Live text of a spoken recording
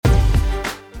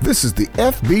This is the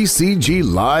FBCG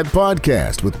Live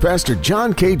Podcast with Pastor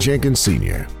John K. Jenkins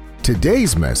Sr.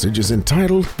 Today's message is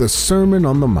entitled The Sermon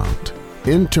on the Mount.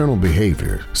 Internal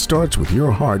behavior starts with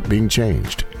your heart being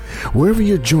changed. Wherever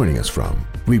you're joining us from,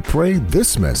 we pray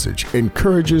this message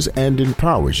encourages and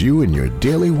empowers you in your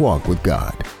daily walk with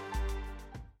God.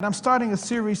 I'm starting a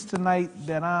series tonight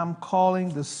that I'm calling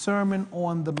The Sermon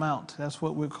on the Mount. That's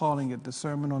what we're calling it, The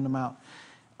Sermon on the Mount.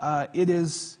 It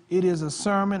is a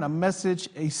sermon, a message,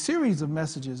 a series of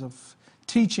messages of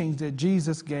teachings that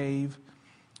Jesus gave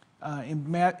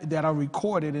that are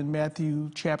recorded in Matthew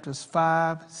chapters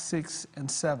 5, 6, and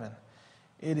 7.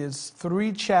 It is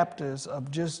 3 chapters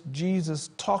of just Jesus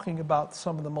talking about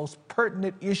some of the most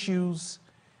pertinent issues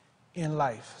in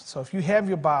life. So if you have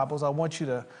your Bibles, I want you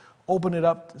to open it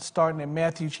up starting in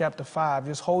Matthew chapter 5.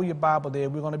 Just hold your Bible there.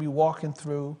 We're going to be walking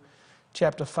through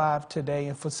chapter 5 today,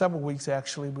 and for several weeks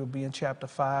actually we'll be in chapter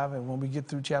 5, and when we get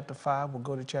through chapter 5 we'll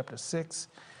go to chapter 6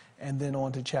 and then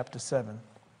on to chapter 7.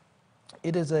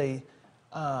 It is a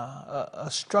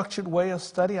structured way of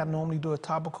study. I normally do a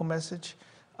topical message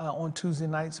on Tuesday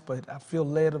nights, but I feel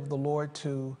led of the Lord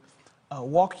to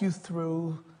walk you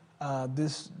through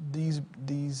this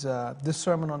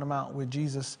Sermon on the Mount, where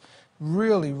Jesus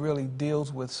really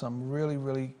deals with some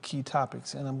really key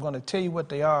topics, and I'm going to tell you what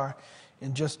they are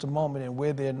in just a moment and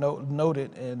where they're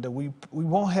noted. And we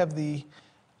won't have you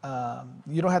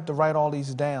don't have to write all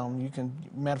these down.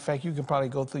 Matter of fact, you can probably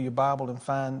go through your Bible and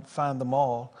find them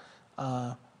all.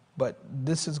 But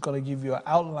this is going to give you an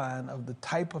outline of the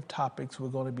type of topics we're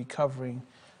going to be covering,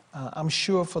 I'm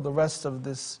sure, for the rest of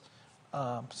this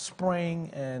spring,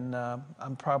 and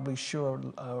I'm probably sure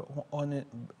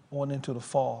on into the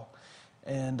fall.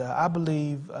 And I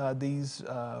believe these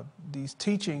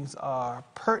teachings are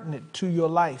pertinent to your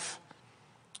life.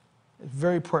 It's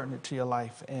very pertinent to your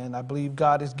life. And I believe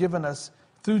God has given us,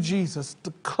 through Jesus,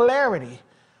 the clarity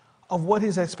of what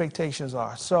his expectations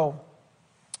are. So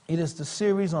it is the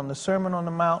series on the Sermon on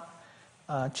the Mount,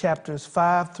 chapters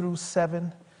 5 through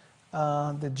 7,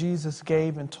 that Jesus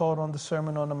gave and taught on the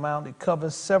Sermon on the Mount. It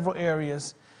covers several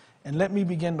areas. And let me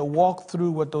begin to walk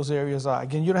through what those areas are.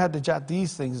 Again, you don't have to jot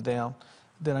these things down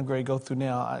that I'm going to go through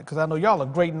now, because I know y'all are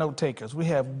great note takers. We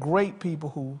have great people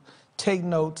who take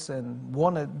notes and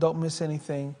don't miss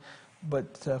anything.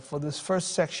 But for this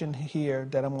first section here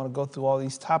that I'm going to go through all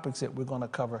these topics that we're going to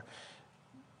cover,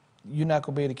 you're not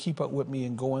going to be able to keep up with me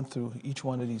in going through each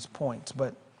one of these points.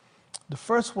 But the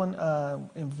first one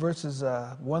in verses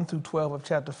 1 through 12 of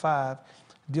chapter 5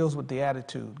 deals with the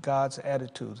attitude, God's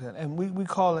attitudes. And we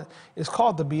call it's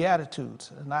called the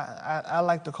Beatitudes. And I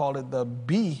like to call it the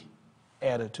be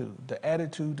attitude, the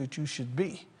attitude that you should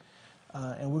be.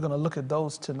 And we're going to look at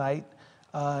those tonight.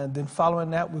 And then following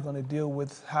that, we're going to deal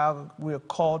with how we're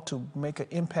called to make an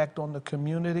impact on the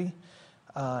community.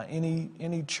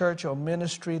 Any church or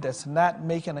ministry that's not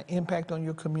making an impact on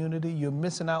your community, you're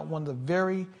missing out one of the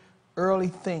very early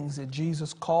things that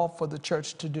Jesus called for the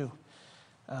church to do.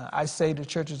 I say to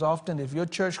churches often, if your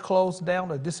church closed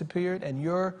down or disappeared and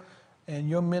your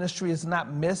ministry is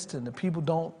not missed and the people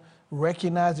don't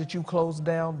recognize that you closed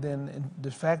down, then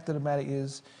the fact of the matter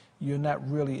is you're not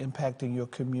really impacting your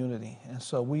community. And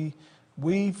so we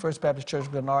First Baptist Church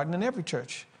Glenarden, and every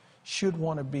church should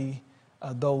want to be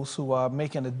those who are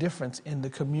making a difference in the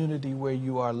community where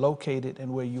you are located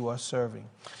and where you are serving.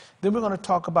 Then we're going to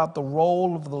talk about the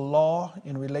role of the law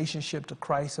in relationship to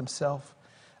Christ himself.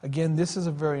 Again, this is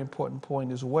a very important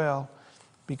point as well,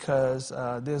 because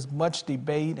there's much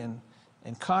debate and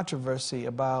controversy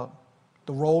about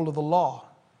the role of the law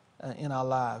in our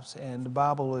lives. And the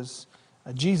Bible is,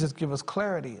 Jesus gives us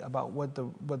clarity about what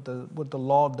the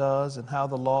law does and how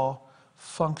the law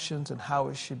functions and how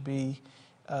it should be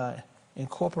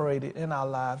incorporated in our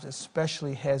lives,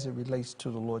 especially as it relates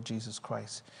to the Lord Jesus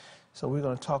Christ. So we're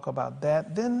going to talk about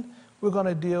that. Then we're going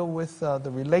to deal with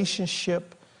the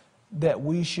relationship that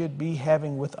we should be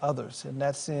having with others, and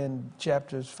that's in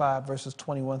chapters 5, verses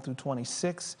 21 through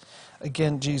 26.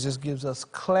 Again, Jesus gives us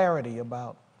clarity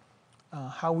about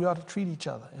how we ought to treat each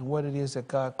other and what it is that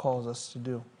God calls us to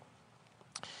do.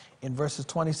 In verses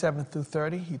 27 through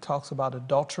 30, he talks about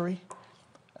adultery.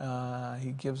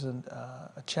 He gives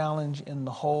a challenge in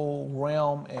the whole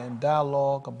realm and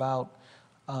dialogue about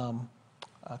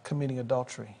committing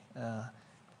adultery.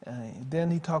 Then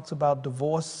he talks about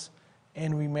divorce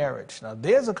and remarriage. Now,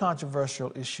 there's a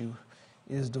controversial issue,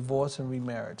 is divorce and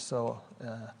remarriage. So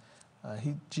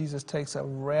Jesus takes a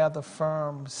rather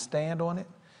firm stand on it.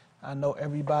 I know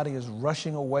everybody is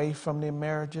rushing away from their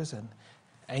marriages and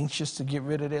anxious to get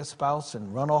rid of their spouse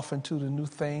and run off into the new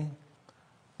thing.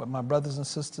 But my brothers and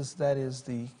sisters, that is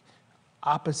the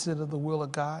opposite of the will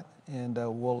of God. And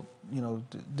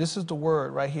this is the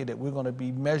word right here that we're going to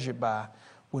be measured by.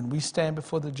 When we stand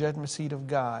before the judgment seat of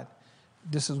God,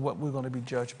 this is what we're going to be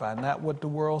judged by. Not what the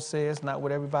world says, not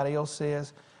what everybody else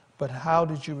says, but how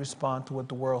did you respond to what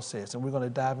the world says? And we're going to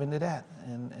dive into that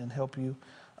and help you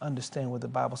understand what the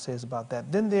Bible says about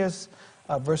that. Then there's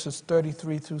verses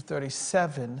 33 through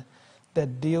 37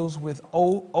 that deals with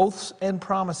oaths and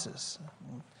promises.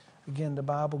 Again, the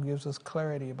Bible gives us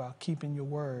clarity about keeping your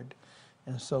word.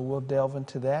 And so we'll delve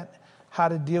into that. How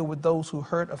to deal with those who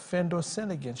hurt, offend, or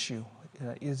sin against you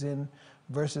is in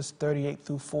verses 38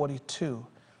 through 42.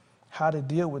 How to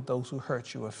deal with those who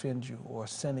hurt you, offend you, or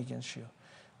sin against you.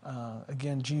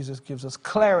 Again, Jesus gives us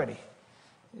clarity.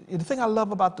 The thing I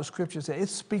love about the scriptures is that it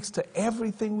speaks to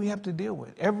everything we have to deal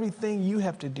with, everything you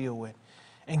have to deal with,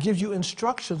 and gives you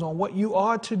instructions on what you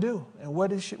are to do and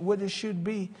what it should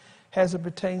be as it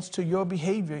pertains to your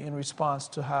behavior in response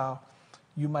to how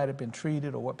you might have been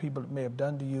treated or what people may have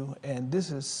done to you. And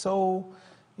this is so,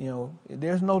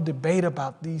 there's no debate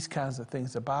about these kinds of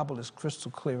things. The Bible is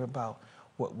crystal clear about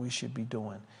what we should be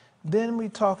doing. Then we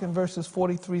talk in verses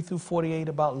 43 through 48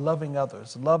 about loving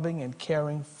others, loving and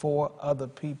caring for other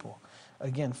people.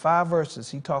 Again, 5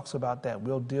 verses, he talks about that.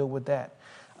 We'll deal with that.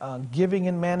 Giving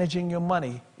and managing your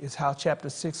money is how chapter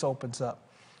 6 opens up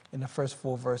in the first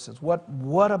 4 verses.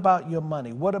 What about your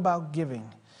money? What about giving?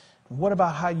 What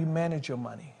about how you manage your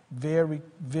money? Very,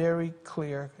 very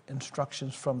clear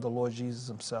instructions from the Lord Jesus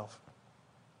himself.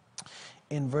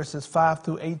 In verses 5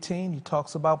 through 18, he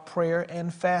talks about prayer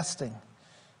and fasting.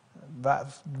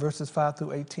 Verses 5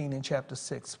 through 18 in chapter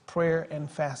 6, prayer and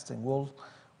fasting.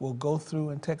 We'll go through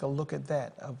and take a look at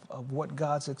that, of what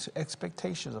God's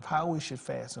expectations of how we should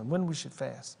fast and when we should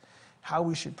fast, how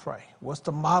we should pray. What's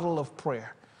the model of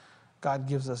prayer?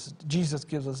 Jesus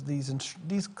gives us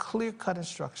these clear-cut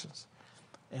instructions,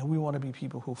 and we want to be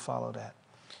people who follow that.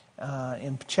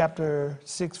 In chapter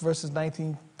 6, verses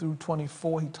 19 through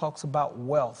 24, he talks about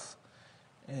wealth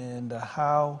and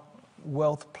how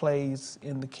wealth plays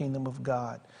in the kingdom of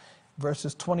God.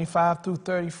 Verses 25 through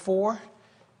 34,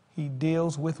 he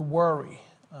deals with worry.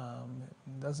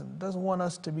 Doesn't want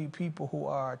us to be people who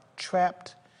are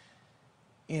trapped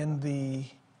in the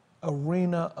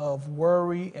arena of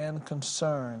worry and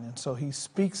concern. And so he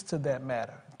speaks to that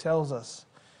matter, tells us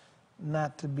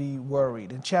not to be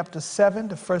worried. In chapter 7,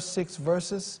 the first 6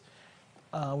 verses,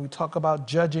 we talk about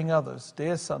judging others.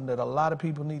 There's something that a lot of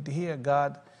people need to hear.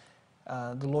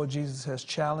 The Lord Jesus has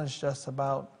challenged us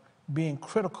about being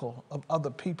critical of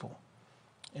other people.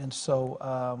 And so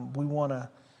we want to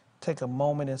take a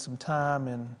moment and some time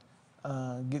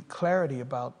and get clarity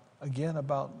about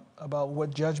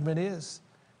what judgment is.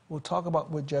 We'll talk about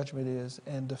what judgment is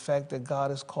and the fact that God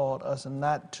has called us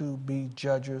not to be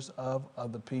judges of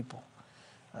other people.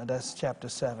 That's chapter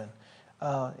 7.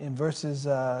 In verses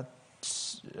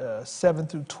 7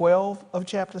 through 12 of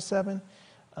chapter 7,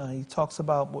 he talks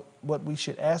about what we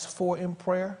should ask for in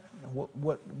prayer,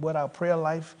 what our prayer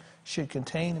life should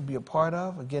contain and be a part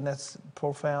of. Again, that's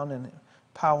profound and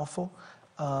powerful.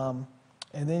 And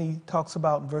then he talks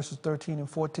about in verses 13 and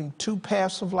 14, 2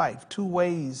 paths of life, 2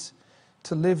 ways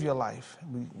to live your life.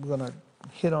 We're going to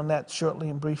hit on that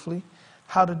shortly and briefly.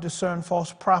 How to discern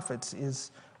false prophets is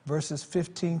verses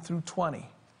 15 through 20.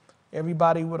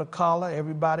 Everybody with a collar,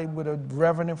 everybody with a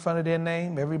reverend in front of their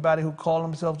name, everybody who calls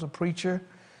themselves a preacher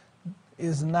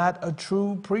is not a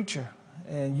true preacher.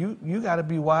 And you got to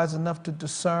be wise enough to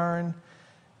discern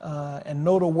and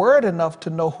know the word enough to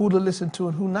know who to listen to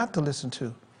and who not to listen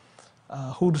to,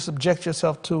 who to subject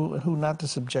yourself to and who not to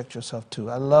subject yourself to.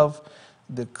 I love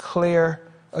the clear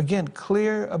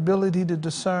ability to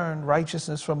discern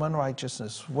righteousness from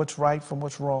unrighteousness, what's right from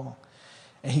what's wrong.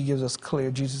 And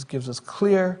Jesus gives us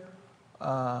clear,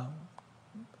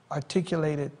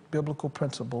 articulated biblical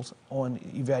principles on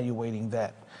evaluating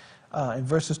that. In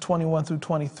verses 21 through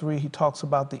 23, he talks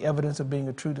about the evidence of being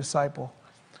a true disciple.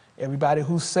 Everybody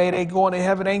who say they going to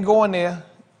heaven ain't going there.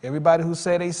 Everybody who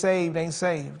say they saved ain't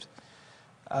saved.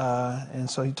 And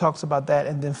so he talks about that.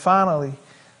 And then finally,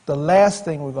 the last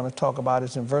thing we're going to talk about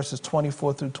is in verses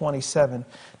 24 through 27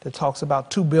 that talks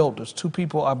about 2 builders. 2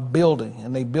 people are building,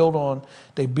 and they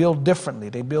build differently.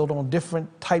 They build on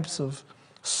different types of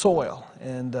soil.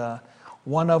 And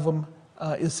one of them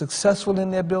is successful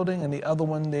in their building, and the other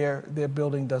one, their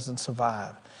building doesn't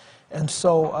survive. And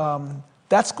so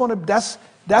that's going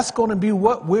to be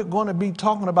what we're going to be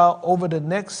talking about over the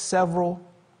next several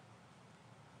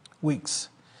weeks.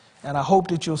 And I hope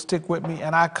that you'll stick with me.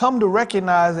 And I come to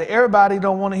recognize that everybody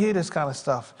don't want to hear this kind of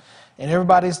stuff, and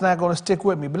everybody's not going to stick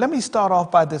with me. But let me start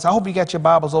off by this. I hope you got your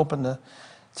Bibles open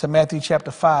to Matthew chapter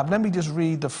 5. Let me just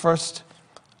read the first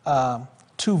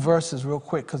two verses real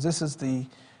quick, because this is the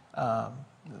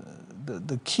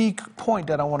key point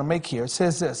that I want to make here. It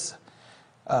says this,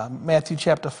 Matthew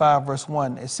chapter 5, verse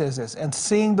 1, it says this, "And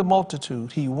seeing the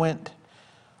multitude, he went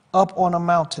up on a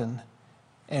mountain,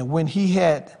 and when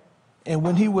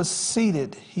he was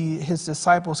seated, his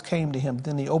disciples came to him.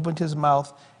 Then he opened his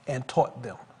mouth and taught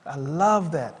them." I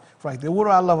love that right there. What do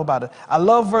I love about it? I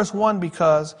love verse 1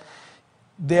 because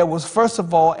there was, first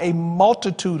of all, a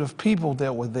multitude of people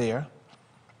that were there.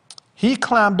 He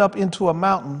climbed up into a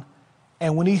mountain,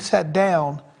 and when he sat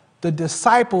down, the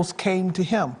disciples came to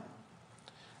him.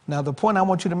 Now, the point I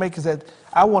want you to make is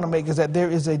that there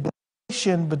is a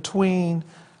distinction between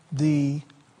the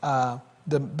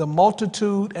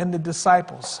multitude and the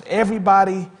disciples.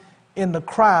 Everybody in the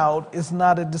crowd is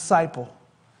not a disciple.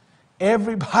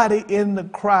 Everybody in the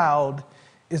crowd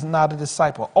is not a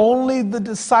disciple. Only the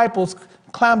disciples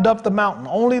climbed up the mountain.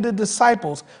 Only the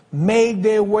disciples made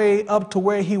their way up to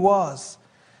where he was.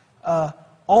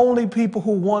 Only people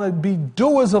who want to be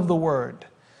doers of the word.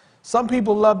 Some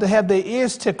people love to have their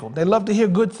ears tickled. They love to hear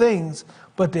good things,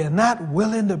 but they're not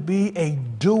willing to be a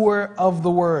doer of the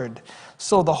word.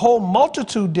 So the whole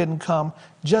multitude didn't come,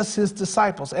 just his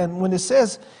disciples. And when it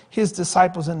says his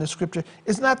disciples in the scripture,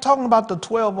 it's not talking about the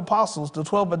 12 apostles, the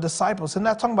 12 disciples. It's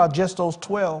not talking about just those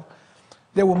 12.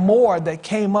 There were more that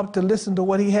came up to listen to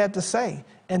what he had to say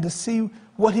and to see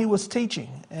what he was teaching.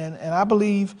 And I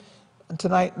believe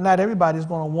tonight, not everybody's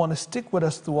going to want to stick with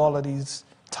us through all of these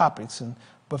topics.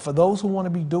 But for those who want to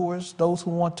be doers, those who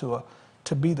want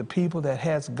to be the people that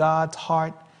has God's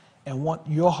heart and want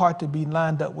your heart to be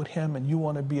lined up with him, and you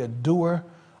want to be a doer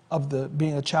of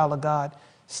being a child of God,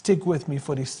 stick with me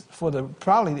it'll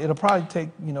probably take,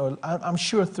 I'm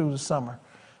sure through the summer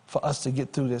for us to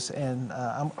get through this. And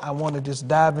I want to just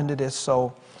dive into this.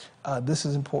 So this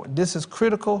is important. This is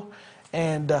critical.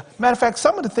 And matter of fact,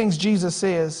 some of the things Jesus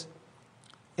says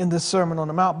in this Sermon on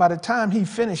the Mount, by the time he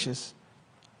finishes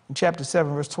in chapter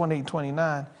 7, verse 28 and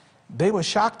 29, they were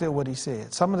shocked at what he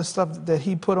said. Some of the stuff that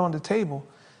he put on the table,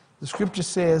 the scripture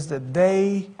says that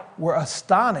they were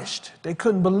astonished. They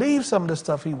couldn't believe some of the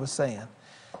stuff he was saying.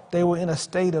 They were in a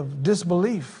state of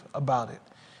disbelief about it.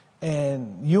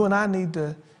 And you and I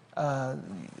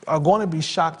are going to be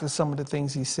shocked at some of the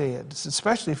things he said,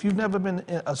 especially if you've never been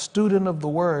a student of the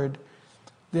word.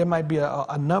 There might be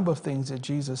a number of things that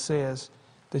Jesus says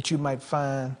that you might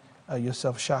find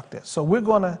yourself shocked at. So we're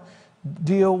going to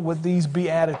deal with these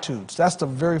Beatitudes. That's the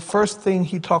very first thing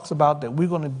he talks about that we're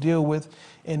going to deal with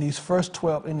in these first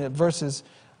 12, in the verses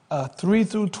 3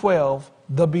 through 12,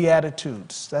 the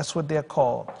Beatitudes. That's what they're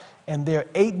called. And there are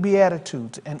 8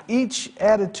 Beatitudes. And each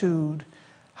attitude,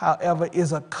 however,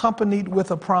 is accompanied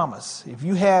with a promise. If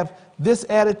you have this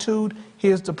attitude,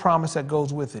 here's the promise that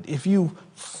goes with it. If you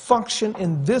function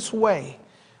in this way,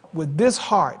 with this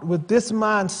heart, with this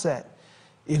mindset,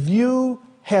 if you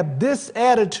have this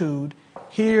attitude,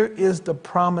 here is the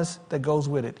promise that goes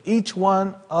with it. Each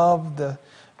one of the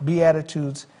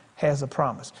Beatitudes has a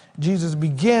promise. Jesus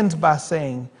begins by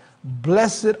saying,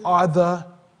 blessed are the,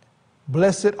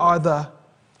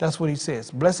 that's what he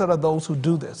says. Blessed are those who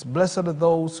do this. Blessed are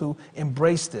those who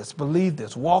embrace this, believe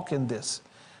this, walk in this,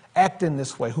 act in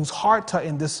this way, whose hearts are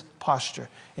in this posture.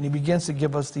 And he begins to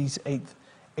give us these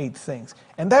eight things.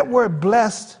 And that word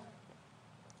blessed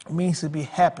means to be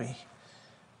happy,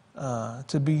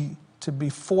 to be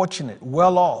fortunate,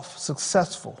 well off,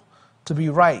 successful, to be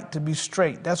right, to be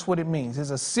straight. That's what it means.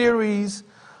 It's a series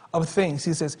of things.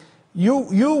 He says, you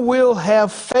will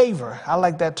have favor. I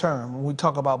like that term when we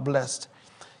talk about blessed.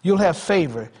 You'll have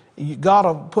favor. God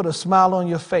will put a smile on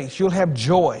your face. You'll have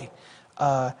joy.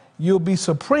 You'll be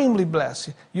supremely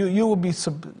blessed. You will be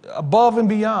above and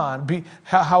beyond.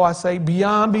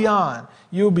 Beyond.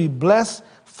 You'll be blessed,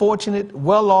 fortunate,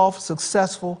 well off,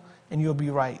 successful, and you'll be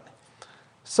right.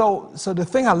 So the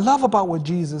thing I love about what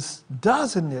Jesus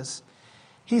does in this,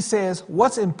 he says,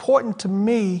 what's important to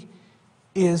me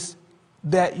is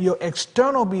that your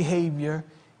external behavior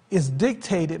is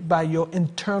dictated by your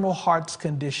internal heart's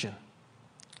condition.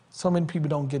 So many people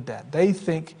don't get that. They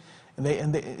think,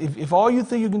 if all you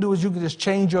think you can do is you can just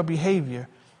change your behavior,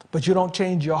 but you don't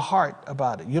change your heart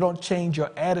about it, you don't change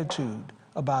your attitude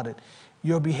about it,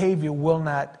 your behavior will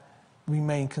not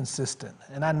remain consistent.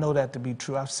 And I know that to be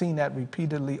true. I've seen that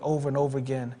repeatedly over and over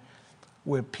again,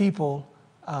 where people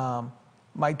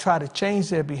might try to change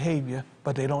their behavior,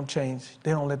 but they don't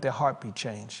let their heart be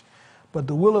changed. But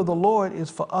the will of the Lord is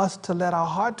for us to let our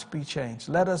hearts be changed.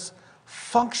 Let us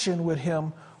function with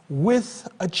him with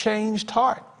a changed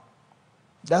heart.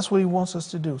 That's what he wants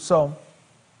us to do. So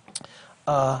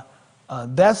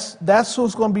that's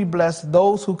who's going to be blessed.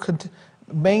 Those who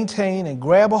maintain and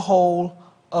grab a hold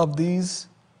of these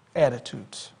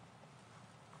attitudes.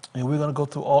 And we're going to go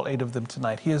through all 8 of them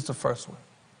tonight. Here's the first one.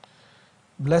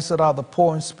 Blessed are the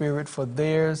poor in spirit, for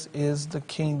theirs is the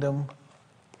kingdom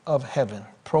of heaven.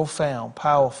 Profound,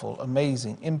 powerful,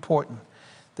 amazing, important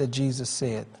that Jesus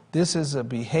said. This is a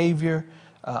behavior,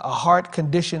 a heart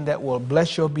condition that will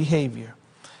bless your behavior.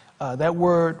 That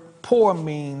word poor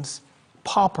means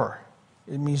pauper.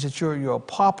 It means that you're a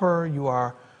pauper, you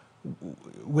are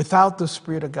without the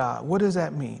Spirit of God. What does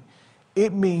that mean?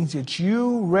 It means that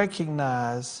you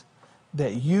recognize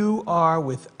that you are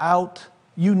without,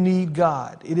 you need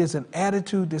God. It is an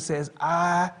attitude that says,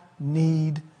 I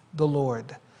need the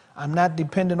Lord. I'm not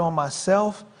dependent on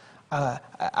myself.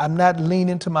 I'm not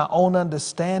leaning to my own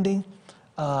understanding.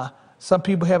 Some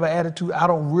people have an attitude, I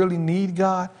don't really need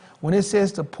God. When it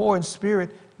says the poor in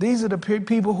spirit, these are the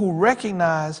people who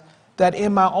recognize that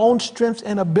in my own strengths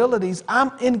and abilities,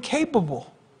 I'm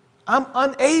incapable. I'm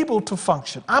unable to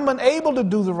function. I'm unable to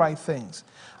do the right things.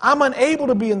 I'm unable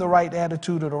to be in the right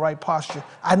attitude or the right posture.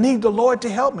 I need the Lord to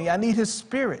help me. I need His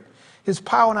Spirit, His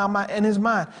power and His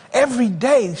mind. Every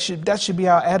day, that should be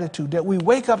our attitude, that we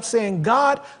wake up saying,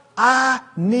 God, I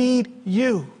need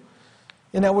you.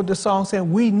 Isn't that what the song said?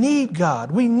 We need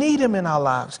God. We need Him in our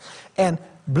lives. And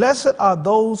blessed are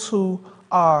those who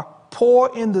are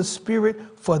poor in the spirit,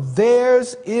 for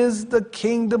theirs is the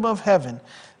kingdom of heaven.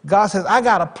 God says, I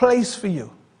got a place for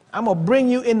you. I'm going to bring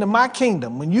you into my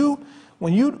kingdom. When you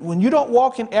don't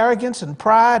walk in arrogance and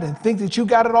pride and think that you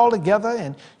got it all together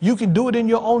and you can do it in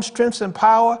your own strengths and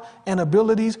power and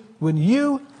abilities, when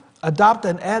you adopt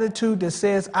an attitude that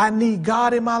says, I need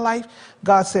God in my life,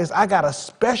 God says, I got a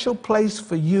special place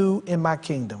for you in my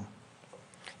kingdom.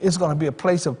 It's going to be a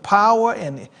place of power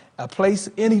and a place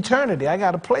in eternity. I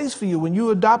got a place for you when you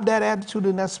adopt that attitude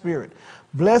and that spirit.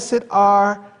 Blessed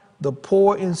are the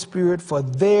poor in spirit, for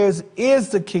theirs is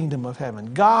the kingdom of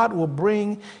heaven. God will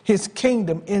bring His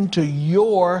kingdom into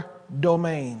your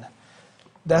domain.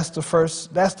 That's the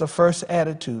first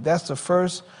attitude. That's the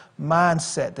first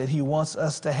mindset that He wants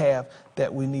us to have,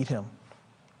 that we need Him.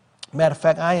 Matter of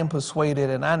fact, I am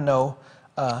persuaded and I know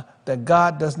that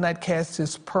God does not cast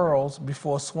His pearls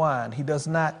before swine. He does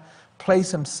not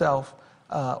place Himself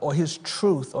or His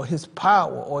truth or His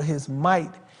power or His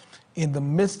might in the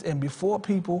midst and before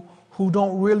people who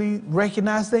don't really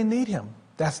recognize they need Him.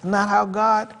 That's not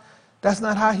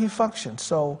how He functions.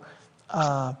 So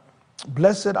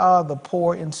blessed are the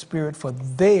poor in spirit, for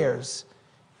theirs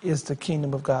is the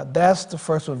kingdom of God. That's the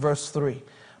first one, verse 3.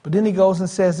 But then He goes and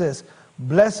says this,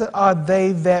 blessed are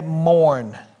they that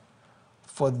mourn,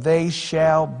 for they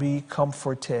shall be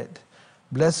comforted.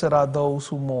 Blessed are those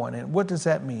who mourn. And what does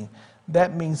that mean?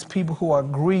 That means people who are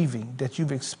grieving, that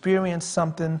you've experienced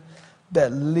something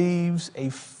that leaves a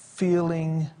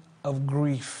feeling of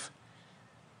grief.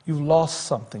 You've lost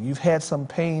something. You've had some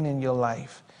pain in your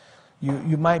life.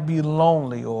 You might be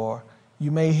lonely, or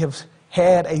you may have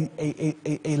had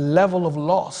a level of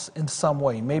loss in some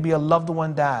way. Maybe a loved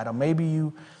one died, or maybe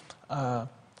you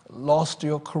lost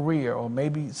your career, or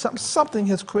maybe something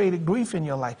has created grief in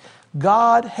your life.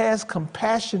 God has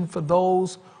compassion for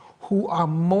those who are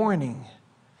mourning.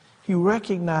 He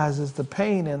recognizes the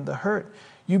pain and the hurt.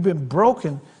 You've been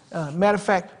broken. Matter of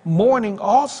fact, mourning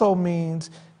also means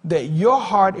that your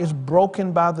heart is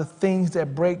broken by the things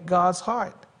that break God's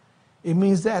heart. It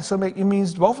means that. So it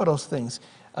means both of those things.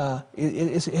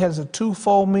 It has a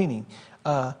twofold meaning.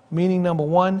 Meaning number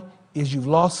one is you've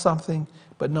lost something,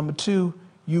 but number two,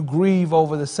 you grieve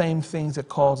over the same things that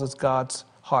causes God's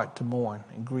heart to mourn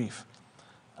and grief.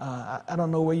 I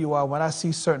don't know where you are. When I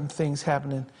see certain things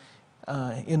happening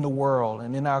in the world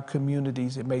and in our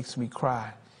communities, it makes me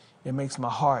cry. It makes my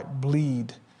heart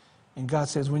bleed. And God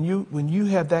says, when you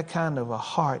have that kind of a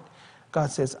heart,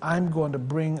 God says, I'm going to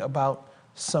bring about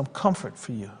some comfort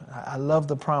for you. I love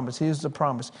the promise. Here's the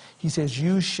promise. He says,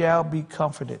 you shall be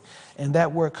comforted. And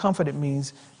that word comforted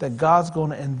means that God's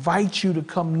going to invite you to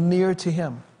come near to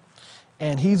Him.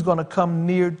 And He's going to come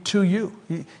near to you.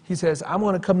 He says, I'm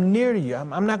going to come near to you.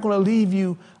 I'm not going to leave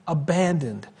you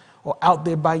abandoned or out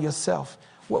there by yourself.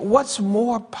 What's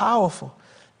more powerful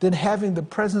than having the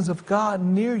presence of God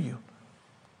near you?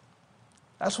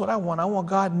 That's what I want. I want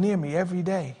God near me every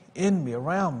day, in me,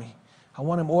 around me. I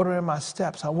want Him ordering my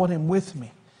steps. I want Him with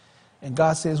me. And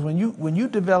God says, when you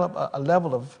develop a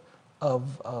level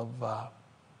of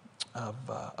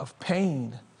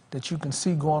pain that you can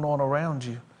see going on around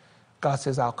you, God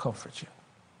says, I'll comfort you.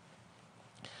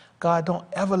 God, don't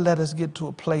ever let us get to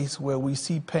a place where we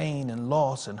see pain and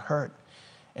loss and hurt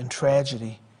and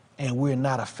tragedy and we're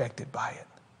not affected by it.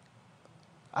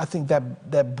 I think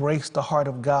that breaks the heart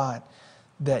of God,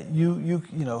 that you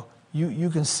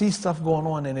can see stuff going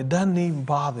on and it doesn't even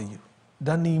bother you,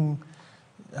 doesn't even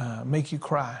make you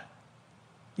cry.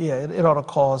 Yeah, it ought to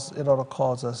cause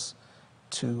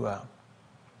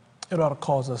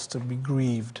us to be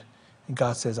grieved. And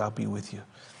God says, "I'll be with you."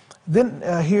 Then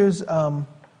here's the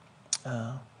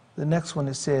next one.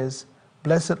 It says,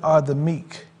 "Blessed are the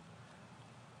meek."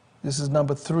 This is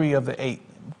number 3 of the 8.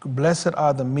 "Blessed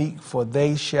are the meek, for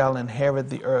they shall inherit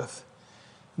the earth."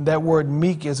 That word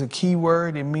meek is a key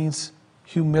word. It means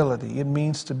humility. It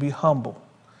means to be humble.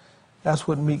 That's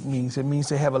what meek means. It means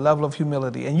to have a level of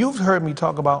humility. And you've heard me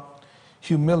talk about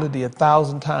humility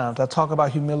 1,000 times. I talk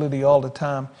about humility all the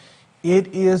time.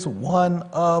 It is one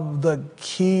of the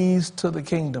keys to the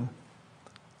kingdom,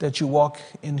 that you walk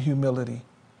in humility.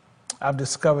 I've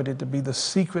discovered it to be the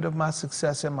secret of my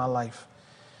success in my life.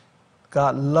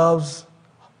 God loves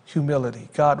humility.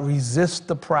 God resists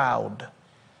the proud,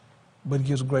 but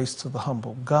gives grace to the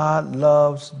humble. God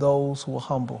loves those who are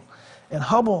humble. And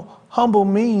humble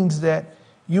means that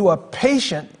you are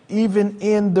patient even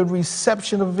in the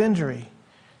reception of injury.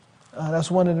 That's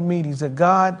one of the meanings, that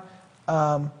God,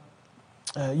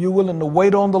 you're willing to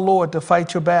wait on the Lord to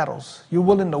fight your battles. You're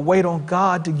willing to wait on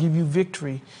God to give you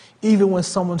victory, even when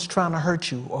someone's trying to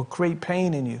hurt you or create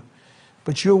pain in you.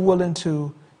 But you're willing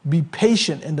to be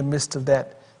patient in the midst of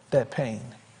that pain.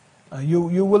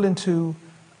 You're willing to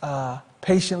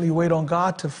patiently wait on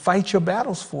God to fight your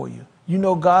battles for you. You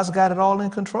know God's got it all in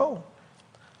control.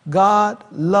 God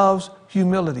loves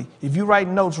humility. If you write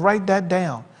notes, write that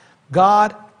down.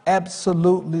 God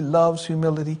absolutely loves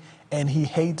humility, and he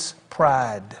hates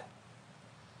pride.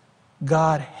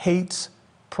 God hates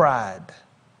pride.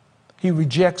 He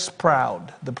rejects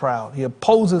the proud. He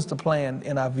opposes the plan,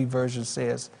 NIV version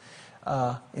says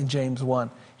in James 1.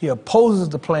 He opposes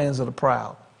the plans of the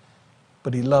proud,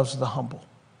 but he loves the humble.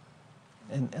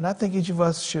 And I think each of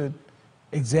us should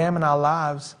examine our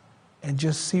lives and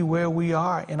just see where we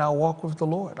are in our walk with the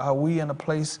Lord. Are we in a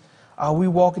place, are we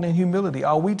walking in humility?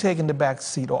 Are we taking the back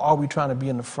seat, or are we trying to be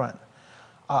in the front?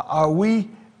 Are we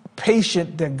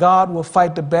patient that God will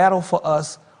fight the battle for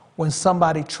us when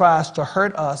somebody tries to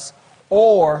hurt us,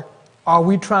 or are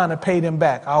we trying to pay them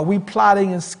back? Are we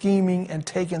plotting and scheming and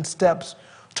taking steps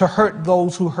to hurt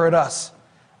those who hurt us?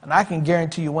 And I can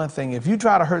guarantee you one thing: if you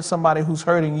try to hurt somebody who's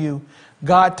hurting you,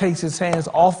 God takes his hands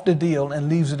off the deal and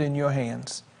leaves it in your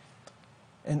hands.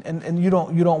 And you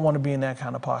don't want to be in that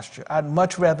kind of posture. I'd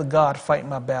much rather God fight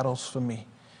my battles for me.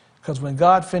 Because when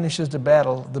God finishes the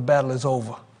battle is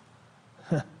over.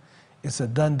 It's a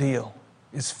done deal.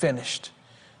 It's finished.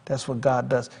 That's what God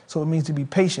does. So it means to be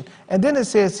patient. And then it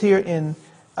says here in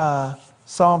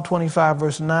Psalm 25,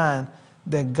 verse 9,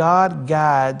 that God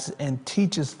guides and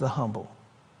teaches the humble.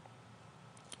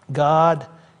 God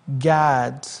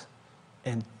guides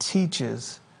and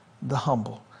teaches the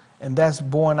humble. And that's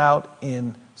borne out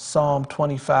in Psalm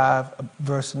 25,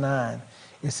 verse 9.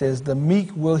 It says, "The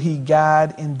meek will he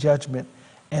guide in judgment,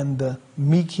 and the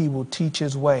meek he will teach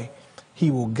his way."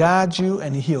 He will guide you,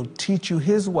 and he'll teach you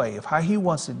his way of how he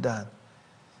wants it done.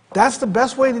 That's the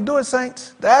best way to do it,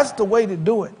 saints. That's the way to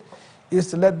do it, is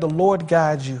to let the Lord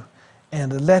guide you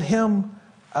and to let him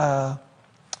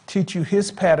teach you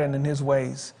his pattern and his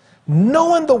ways.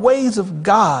 Knowing the ways of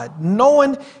God,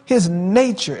 knowing his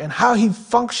nature and how he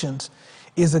functions,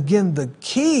 is again the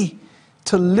key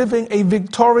to living a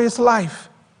victorious life.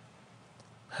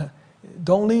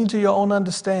 Don't lean to your own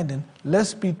understanding.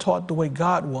 Let's be taught the way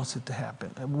God wants it to happen,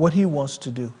 what he wants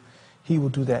to do. He will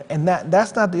do that. And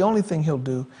that's not the only thing he'll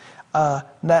do.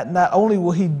 Not only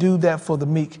will he do that for the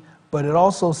meek, but it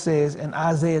also says in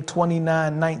Isaiah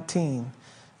 29:19,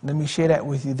 let me share that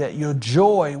with you, that your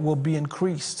joy will be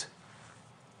increased.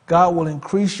 God will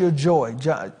increase your joy.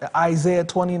 Isaiah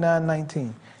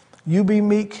 29:19. You be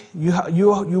meek,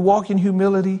 you walk in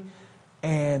humility,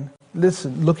 and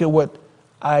listen, look at what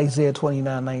Isaiah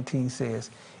 29:19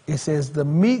 says. It says, "The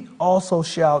meek also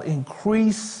shall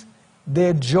increase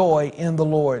their joy in the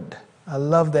Lord." I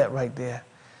love that right there.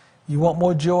 You want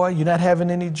more joy? You're not having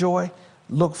any joy?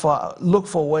 Look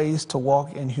for ways to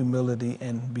walk in humility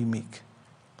and be meek.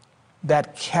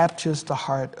 That captures the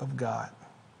heart of God.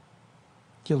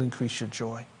 He'll increase your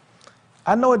joy.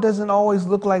 I know it doesn't always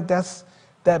look like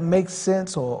that makes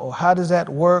sense, or how does that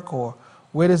work, or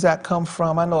where does that come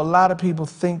from? I know a lot of people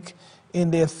think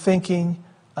in their thinking,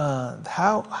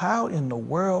 how in the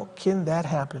world can that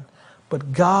happen?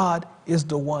 But God is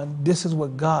the one. This is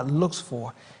what God looks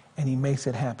for, and he makes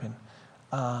it happen.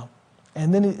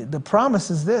 And then the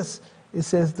promise is this. It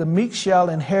says, "The meek shall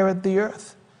inherit the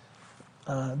earth."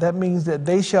 That means that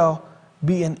they shall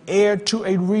be an heir to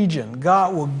a region.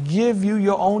 God will give you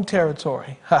your own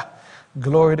territory.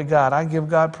 Glory to God. I give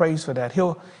God praise for that.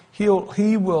 You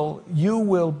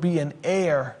will be an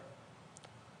heir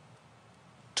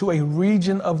to a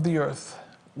region of the earth.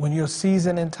 When your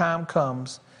season and time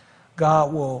comes,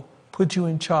 God will put you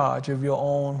in charge of your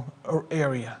own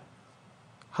area.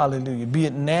 Hallelujah. Be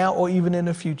it now or even in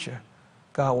the future,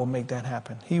 God will make that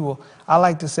happen. I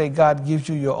like to say God gives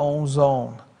you your own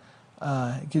zone.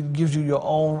 Gives you your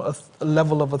own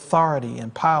level of authority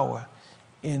and power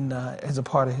as a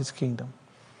part of his kingdom.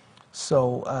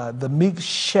 So the meek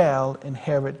shall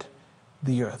inherit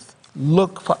the earth.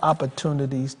 Look for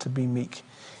opportunities to be meek.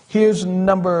 Here's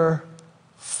number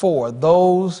 4.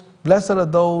 Blessed are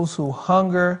those who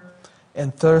hunger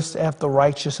and thirst after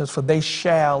righteousness, for they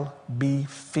shall be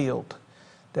filled.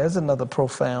 There's another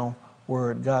profound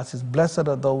word. God says, blessed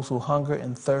are those who hunger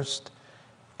and thirst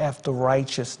after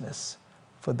righteousness,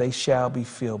 for they shall be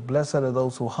filled. Blessed are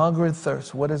those who hunger and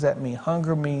thirst. What does that mean?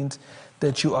 Hunger means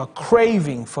that you are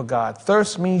craving for God.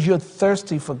 Thirst means you're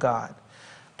thirsty for God.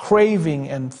 Craving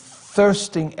and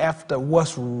thirsting after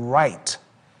what's right.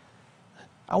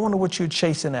 I wonder what you're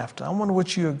chasing after. I wonder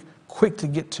what you're quick to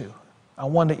get to. I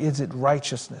wonder, is it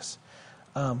righteousness?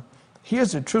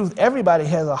 Here's the truth. Everybody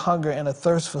has a hunger and a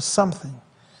thirst for something.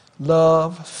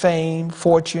 Love, fame,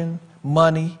 fortune,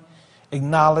 money,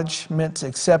 acknowledgement,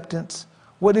 acceptance.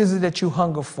 What is it that you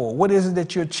hunger for? What is it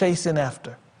that you're chasing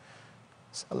after?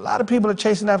 A lot of people are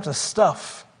chasing after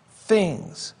stuff,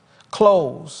 things,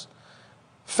 clothes,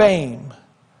 fame.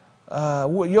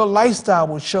 Your lifestyle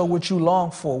will show what you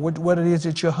long for, what it is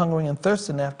that you're hungering and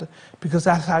thirsting after, because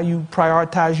that's how you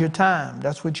prioritize your time.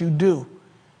 That's what you do.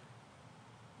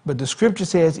 But the scripture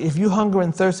says, if you hunger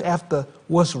and thirst after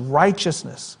what's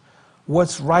righteousness,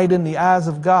 what's right in the eyes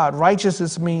of God.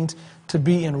 Righteousness means to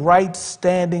be in right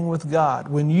standing with God.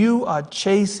 When you are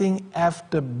chasing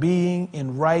after being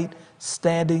in right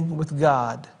standing with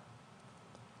God,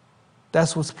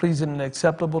 that's what's pleasing and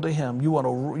acceptable to him. You want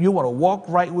to walk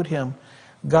right with him,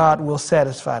 God will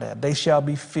satisfy that. They shall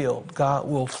be filled. God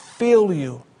will fill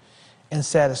you and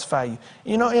satisfy you.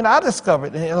 You know, and I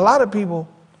discovered, and a lot of people,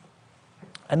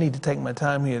 I need to take my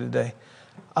time here today.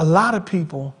 A lot of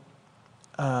people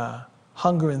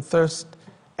hunger and thirst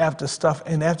after stuff,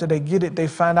 and after they get it, they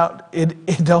find out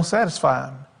it don't satisfy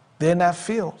them. They're not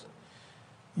filled.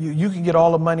 You can get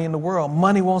all the money in the world.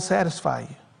 Money won't satisfy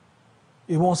you.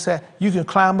 It won't you can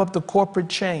climb up the corporate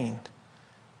chain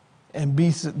and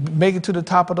make it to the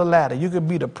top of the ladder. You could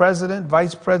be the president,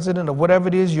 vice president, or whatever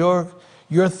it is your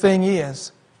thing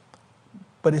is,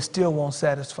 but it still won't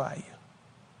satisfy you.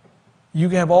 You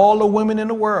can have all the women in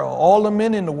the world, all the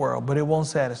men in the world, but it won't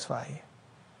satisfy you.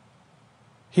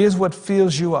 Here's what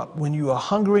fills you up. When you are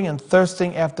hungering and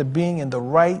thirsting after being in the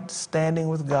right standing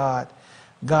with God,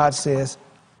 God says,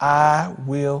 I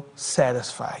will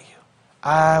satisfy you.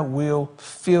 I will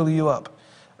fill you up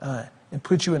and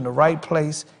put you in the right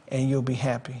place, and you'll be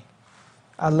happy.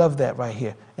 I love that right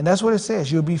here. And that's what it says.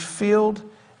 You'll be filled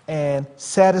and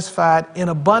satisfied in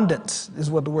abundance is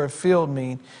what the word filled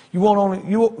means.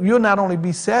 You'll not only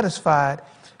be satisfied,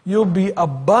 you'll be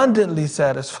abundantly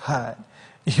satisfied.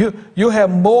 You'll have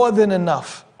more than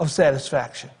enough of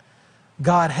satisfaction.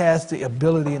 God has the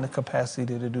ability and the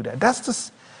capacity to do that.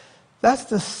 That's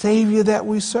the Savior that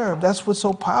we serve. That's what's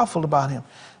so powerful about him.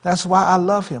 That's why I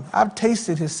love him. I've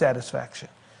tasted his satisfaction.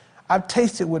 I've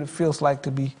tasted what it feels like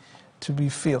to be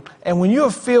filled. And when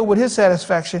you're filled with his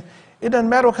satisfaction, it doesn't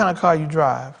matter what kind of car you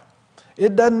drive.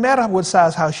 It doesn't matter what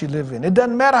size house you live in. It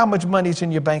doesn't matter how much money is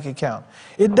in your bank account.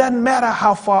 It doesn't matter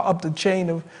how far up the chain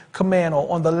of command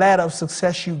or on the ladder of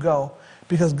success you go,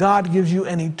 because God gives you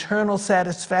an eternal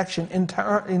satisfaction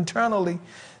internally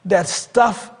that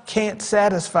stuff can't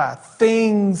satisfy.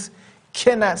 Things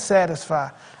cannot satisfy.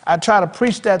 I try to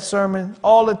preach that sermon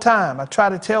all the time. I try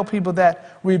to tell people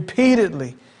that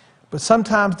repeatedly. But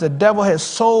sometimes the devil has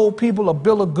sold people a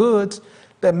bill of goods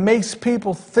that makes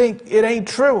people think it ain't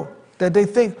true. That they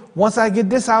think, once I get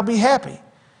this, I'll be happy.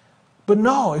 But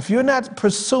no, if you're not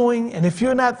pursuing and if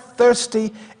you're not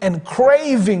thirsty and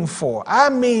craving for, I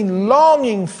mean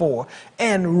longing for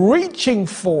and reaching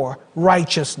for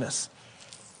righteousness.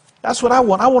 That's what I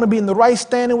want. I want to be in the right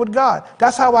standing with God.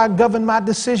 That's how I govern my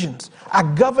decisions. I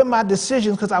govern my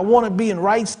decisions because I want to be in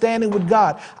right standing with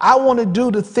God. I want to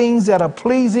do the things that are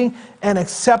pleasing and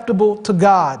acceptable to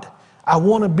God. I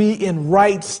want to be in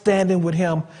right standing with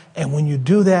him. And when you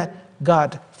do that,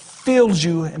 God fills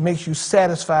you and makes you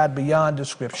satisfied beyond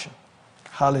description.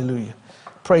 Hallelujah.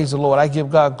 Praise the Lord. I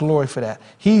give God glory for that.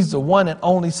 He's the one and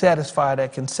only satisfier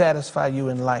that can satisfy you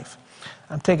in life.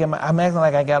 I'm acting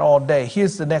like I got all day.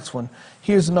 Here's the next one.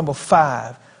 Here's number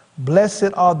 5.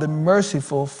 Blessed are the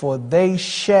merciful, for they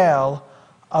shall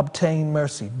obtain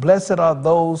mercy. Blessed are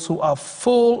those who are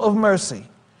full of mercy.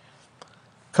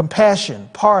 Compassion,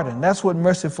 pardon, that's what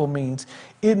merciful means.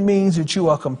 It means that you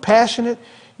are compassionate,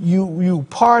 you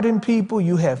pardon people,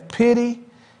 you have pity.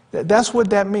 That's what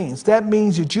that means. That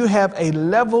means that you have a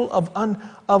level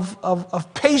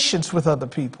of patience with other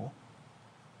people.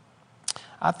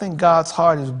 I think God's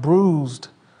heart is bruised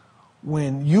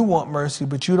when you want mercy,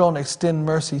 but you don't extend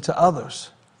mercy to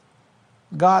others.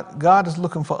 God is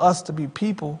looking for us to be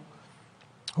people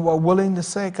who are willing to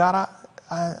say, God,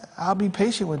 I'll be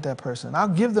patient with that person. I'll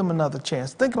give them another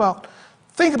chance. Think about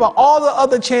all the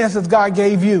other chances God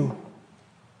gave you.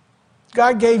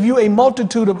 God gave you a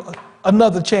multitude of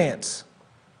another chance.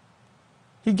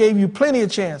 He gave you plenty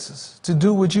of chances to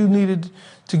do what you needed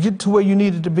to get to where you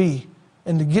needed to be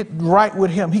and to get right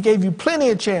with him. He gave you plenty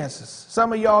of chances.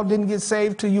 Some of y'all didn't get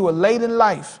saved till you were late in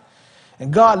life.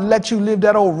 And God let you live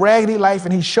that old raggedy life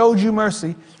and he showed you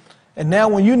mercy. And now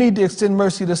when you need to extend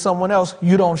mercy to someone else,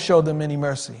 you don't show them any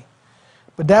mercy.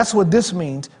 But that's what this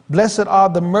means. Blessed are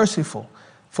the merciful,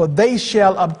 for they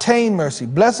shall obtain mercy.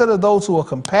 Blessed are those who are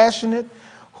compassionate,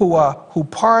 who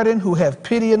pardon, who have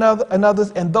pity on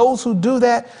others, and those who do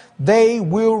that, they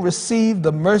will receive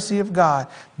the mercy of God.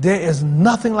 There is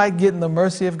nothing like getting the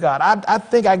mercy of God. I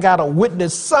think I got a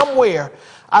witness somewhere.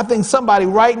 I think somebody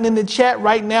writing in the chat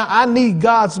right now, I need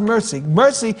God's mercy.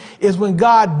 Mercy is when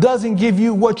God doesn't give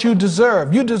you what you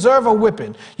deserve. You deserve a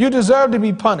whipping. You deserve to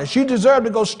be punished. You deserve to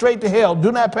go straight to hell.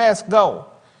 Do not pass go.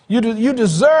 You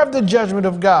deserve the judgment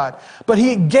of God, but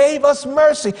he gave us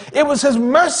mercy. It was his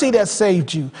mercy that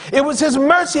saved you. It was his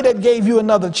mercy that gave you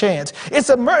another chance. It's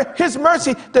his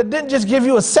mercy that didn't just give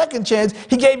you a second chance.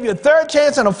 He gave you a third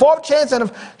chance and a fourth chance,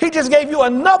 and he just gave you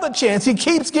another chance. He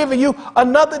keeps giving you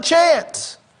another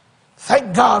chance.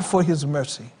 Thank God for his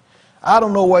mercy. I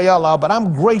don't know where y'all are, but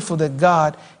I'm grateful that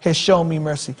God has shown me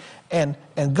mercy. And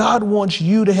God wants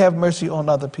you to have mercy on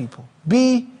other people.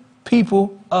 Be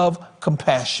people of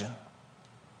compassion.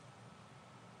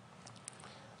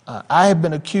 I have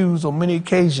been accused on many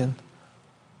occasions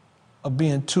of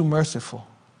being too merciful.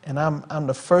 And I'm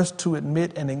the first to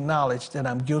admit and acknowledge that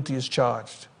I'm guilty as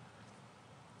charged.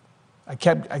 I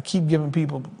keep giving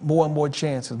people more and more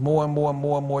chances, more and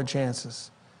more chances.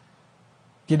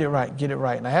 Get it right, get it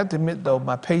right. And I have to admit, though,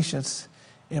 my patience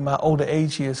in my older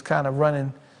age here is kind of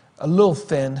running a little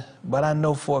thin, but I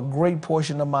know for a great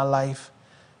portion of my life,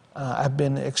 I've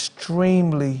been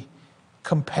extremely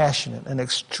compassionate and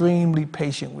extremely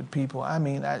patient with people. I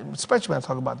mean, especially when I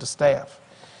talk about the staff.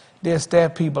 There are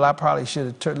staff people I probably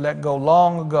should have let go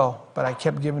long ago, but I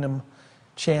kept giving them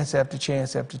chance after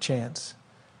chance after chance.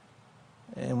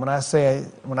 And when I say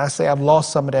I've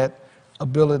lost some of that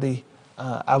ability,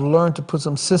 I've learned to put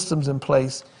some systems in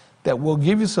place that will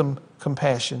give you some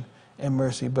compassion and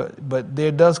mercy. But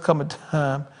there does come a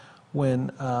time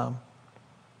when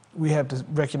we have to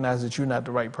recognize that you're not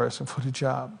the right person for the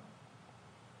job.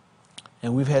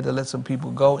 And we've had to let some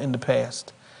people go in the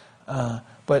past.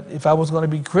 But if I was going to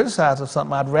be criticized of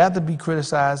something, I'd rather be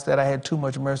criticized that I had too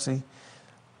much mercy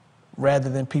rather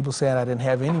than people saying I didn't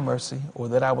have any mercy or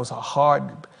that I was a hard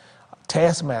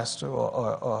taskmaster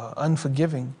or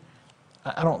unforgiving.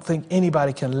 I don't think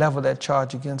anybody can level that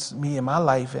charge against me in my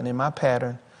life and in my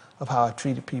pattern of how I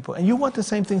treated people. And you want the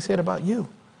same thing said about you,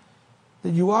 that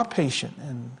you are patient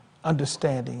and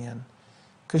understanding, and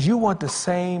because you want the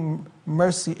same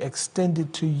mercy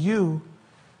extended to you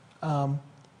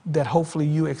that hopefully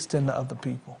you extend to other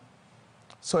people.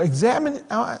 So examine.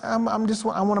 I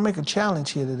want to make a challenge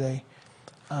here today.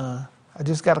 I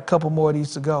just got a couple more of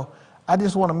these to go. I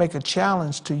just want to make a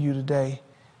challenge to you today,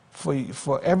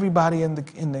 for everybody in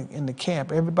the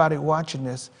camp, everybody watching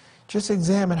this. Just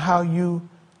examine how you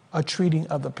are treating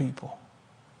other people,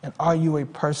 and are you a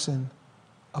person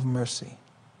of mercy?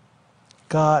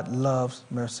 God loves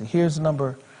mercy. Here's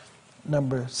number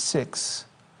 6.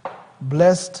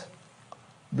 Blessed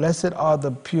are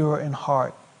the pure in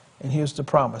heart, and here's the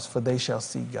promise: for they shall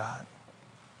see God.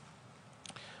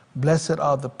 Blessed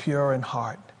are the pure in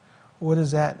heart. What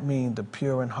does that mean, the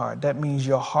pure in heart? That means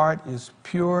your heart is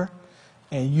pure,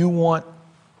 and you want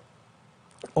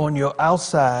your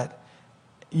outside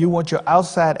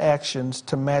actions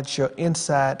to match your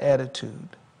inside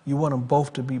attitude. You want them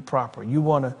both to be proper. You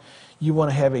want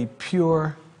to have a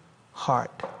pure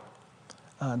heart.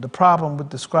 The problem with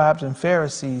the scribes and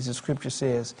Pharisees, the scripture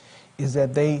says, is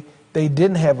that they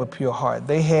didn't have a pure heart.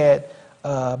 They had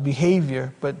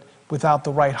behavior, but without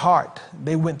the right heart.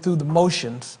 They went through the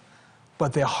motions,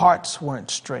 but their hearts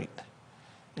weren't straight.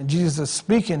 And Jesus is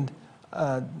speaking,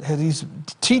 as he's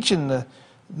teaching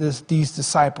these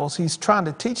disciples, he's trying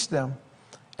to teach them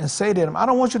and say to them, I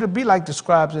don't want you to be like the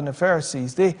scribes and the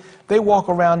Pharisees. They walk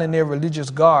around in their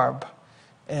religious garb,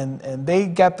 and they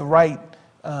got the right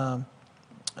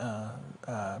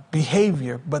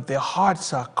behavior, but their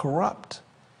hearts are corrupt.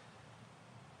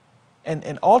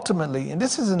 And ultimately, and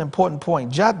this is an important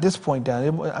point, jot this point down.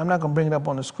 I'm not going to bring it up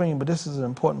on the screen, but this is an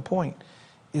important point,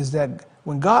 is that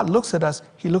when God looks at us,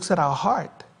 he looks at our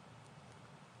heart.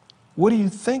 What are you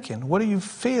thinking? What are you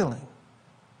feeling?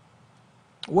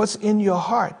 What's in your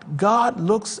heart? God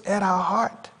looks at our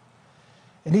heart.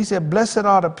 And he said, blessed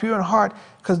are the pure in heart,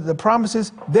 because the promise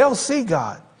is they'll see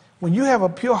God. When you have a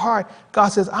pure heart, God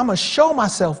says, I'm going to show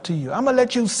myself to you. I'm going to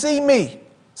let you see me,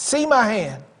 see my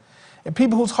hand. And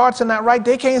people whose hearts are not right,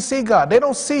 they can't see God. They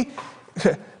don't see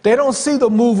the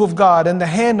move of God and the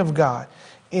hand of God.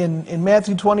 In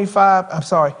Matthew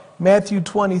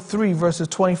 23, verses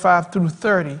 25 through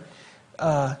 30,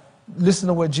 listen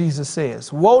to what Jesus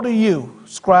says. Woe to you,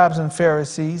 scribes and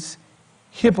Pharisees,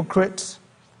 hypocrites,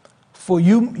 for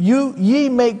ye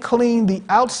make clean the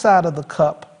outside of the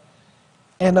cup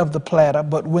and of the platter,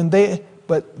 but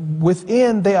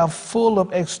within they are full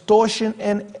of extortion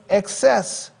and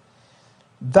excess.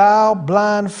 Thou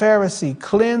blind Pharisee,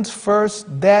 cleanse first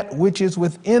that which is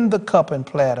within the cup and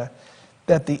platter,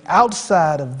 that the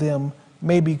outside of them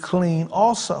may be clean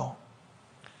also.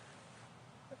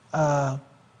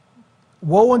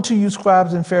 Woe unto you,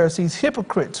 scribes and Pharisees,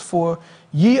 hypocrites, for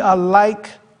ye are like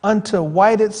unto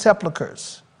whited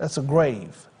sepulchres, that's a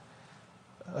grave,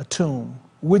 a tomb,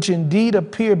 which indeed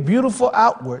appear beautiful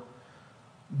outward,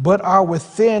 but are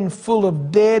within full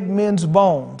of dead men's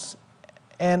bones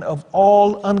and of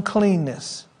all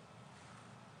uncleanness.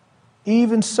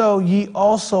 Even so ye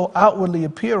also outwardly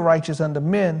appear righteous unto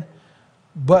men,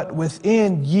 but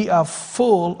within ye are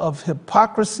full of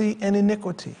hypocrisy and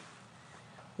iniquity.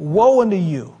 Woe unto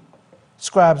you,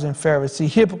 scribes and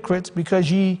Pharisees, hypocrites, because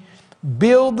ye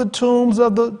build the tombs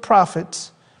of the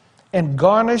prophets and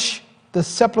garnish the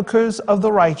sepulchres of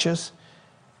the righteous,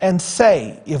 and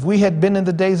say, if we had been in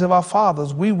the days of our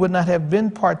fathers, we would not have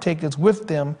been partakers with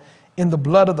them in the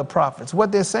blood of the prophets.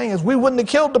 What they're saying is we wouldn't have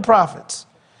killed the prophets.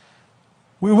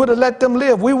 We would have let them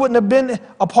live. We wouldn't have been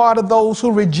a part of those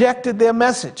who rejected their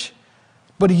message.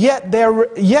 But yet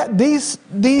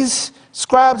these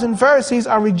scribes and Pharisees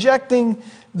are rejecting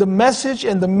the message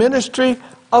and the ministry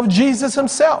of Jesus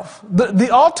himself, the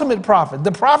ultimate prophet,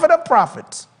 the prophet of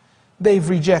prophets. They've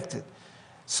rejected.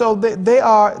 So they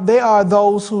are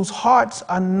those whose hearts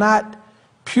are not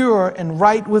pure and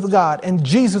right with God. And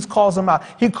Jesus calls them out.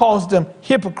 He calls them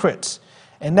hypocrites.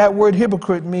 And that word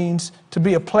hypocrite means to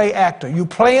be a play actor. You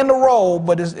playing the role,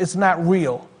 but it's not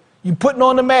real. You putting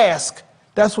on a mask.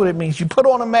 That's what it means. You put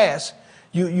on a mask.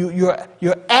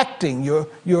 You're acting.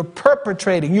 You're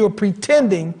perpetrating. You're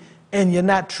pretending, and you're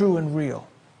not true and real.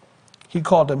 He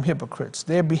called them hypocrites.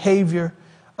 Their behavior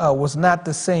was not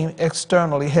the same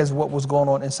externally as what was going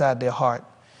on inside their heart.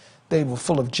 They were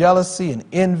full of jealousy and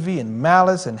envy and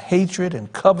malice and hatred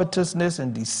and covetousness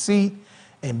and deceit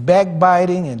and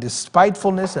backbiting and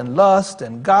despitefulness and lust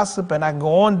and gossip, and I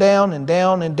go on down and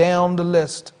down and down the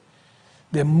list.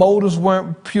 Their motives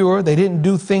weren't pure. They didn't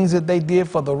do things that they did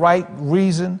for the right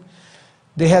reason.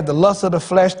 They had the lust of the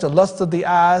flesh, the lust of the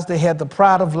eyes. They had the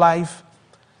pride of life.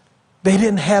 They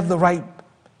didn't have the right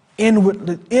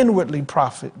inwardly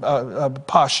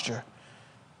posture.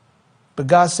 But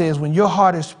God says when your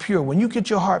heart is pure, when you get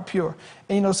your heart pure,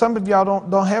 and some of y'all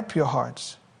don't have pure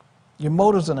hearts. Your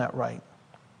motives are not right.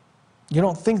 You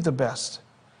don't think the best.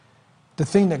 The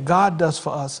thing that God does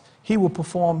for us, he will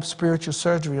perform spiritual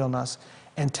surgery on us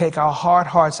and take our hard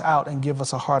hearts out and give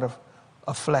us a heart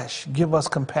of flesh. Give us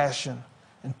compassion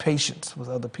and patience with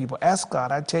other people. Ask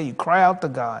God, I tell you, cry out to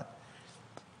God.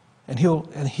 And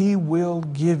he will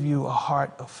give you a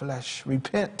heart of flesh.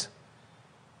 Repent.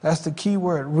 That's the key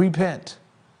word, repent.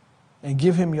 And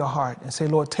give him your heart and say,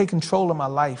 Lord, take control of my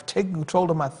life. Take control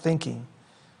of my thinking.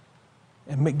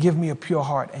 And give me a pure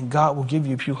heart. And God will give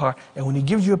you a pure heart. And when he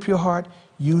gives you a pure heart,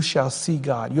 you shall see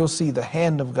God. You'll see the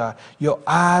hand of God. Your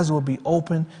eyes will be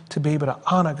open to be able to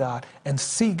honor God and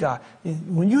see God.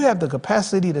 When you have the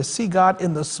capacity to see God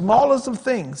in the smallest of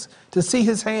things, to see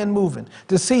his hand moving,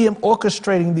 to see him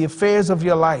orchestrating the affairs of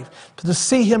your life, to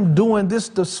see him doing this,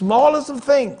 the smallest of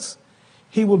things,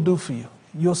 he will do for you.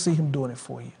 You'll see him doing it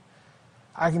for you.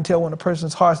 I can tell when a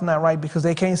person's heart's not right because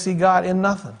they can't see God in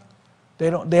nothing. They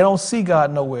don't see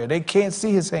God nowhere. They can't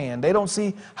see his hand. They don't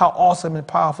see how awesome and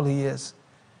powerful he is.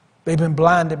 They've been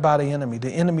blinded by the enemy.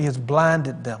 The enemy has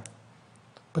blinded them.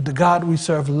 But the God we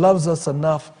serve loves us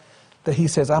enough that he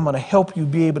says, I'm going to help you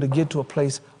be able to get to a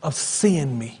place of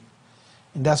seeing me.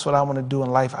 And that's what I want to do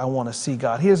in life. I want to see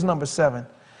God. Here's number 7.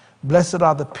 Blessed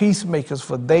are the peacemakers,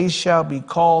 for they shall be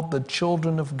called the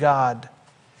children of God.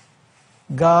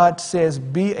 God says,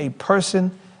 be a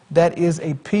person that is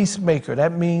a peacemaker.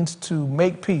 That means to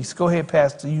make peace. Go ahead,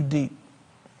 Pastor, you deep.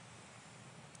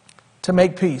 To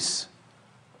make peace.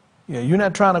 Yeah, you're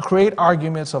not trying to create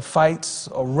arguments or fights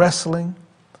or wrestling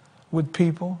with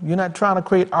people. You're not trying to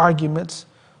create arguments,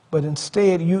 but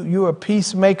instead you're a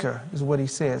peacemaker, is what he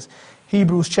says.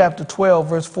 Hebrews chapter 12,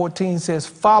 verse 14 says,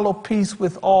 follow peace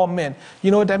with all men.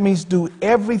 You know what that means? Do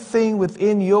everything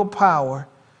within your power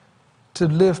to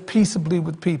live peaceably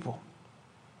with people.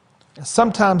 And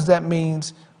sometimes that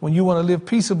means when you want to live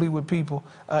peaceably with people,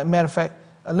 matter of fact,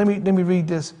 let me read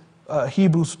this.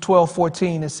 Hebrews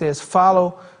 12:14, it says,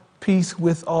 follow peace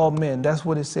with all men. That's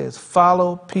what it says.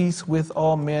 Follow peace with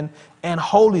all men and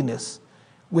holiness,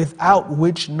 without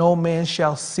which no man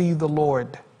shall see the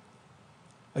Lord.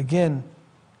 Again,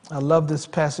 I love this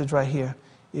passage right here.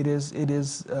 It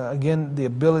is again, the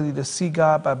ability to see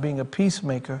God by being a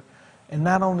peacemaker. And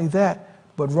not only that,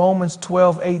 but Romans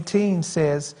 12:18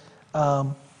 says,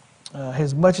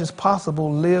 as much as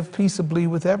possible, live peaceably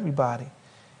with everybody.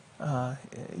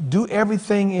 Do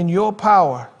everything in your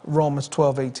power, Romans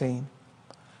 12:18.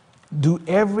 Do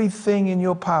everything in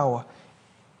your power.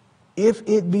 If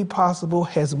it be possible,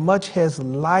 as much as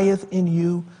lieth in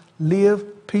you,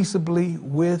 live peaceably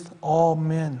with all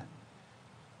men.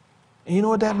 And you know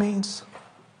what that means?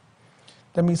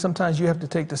 That means sometimes you have to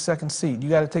take the second seat. You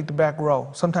got to take the back row.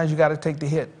 Sometimes you got to take the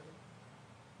hit.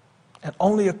 And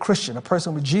only a Christian, a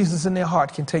person with Jesus in their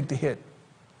heart, can take the hit.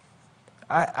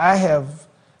 I have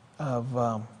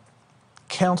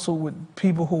counseled with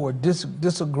people who are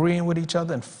disagreeing with each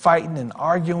other and fighting and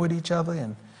arguing with each other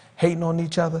and hating on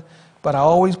each other. But I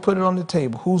always put it on the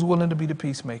table. Who's willing to be the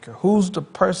peacemaker? Who's the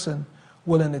person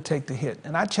willing to take the hit?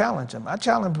 And I challenge them.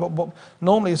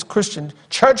 Normally it's Christian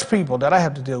church people that I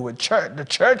have to deal with. The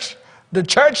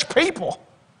church people.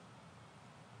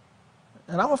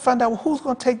 And I'm going to find out who's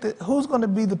going to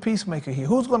be the peacemaker here.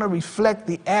 Who's going to reflect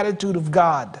the attitude of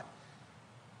God?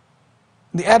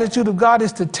 The attitude of God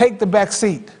is to take the back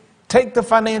seat. Take the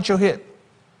financial hit.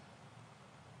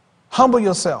 Humble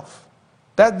yourself.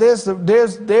 There's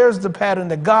the pattern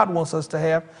that God wants us to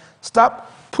have.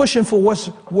 Stop pushing for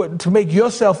to make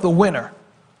yourself the winner.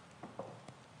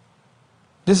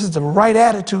 This is the right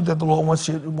attitude that the Lord wants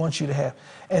you to have.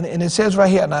 And it says right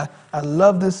here, and I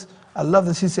love this. I love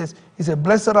this. He said,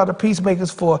 blessed are the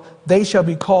peacemakers, for they shall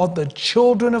be called the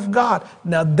children of God.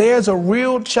 Now there's a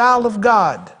real child of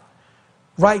God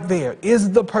right there,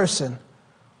 is the person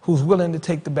who's willing to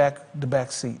take the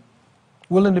back seat,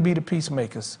 willing to be the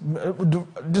peacemakers,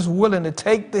 just willing to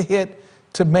take the hit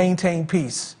to maintain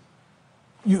peace.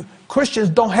 Christians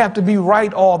don't have to be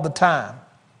right all the time.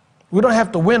 We don't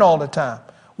have to win all the time.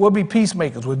 We'll be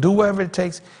peacemakers. We'll do whatever it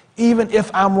takes, even if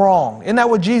I'm wrong. Isn't that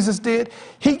what Jesus did?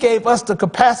 He gave us the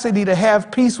capacity to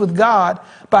have peace with God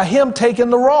by him taking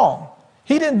the wrong.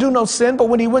 He didn't do no sin, but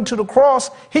when he went to the cross,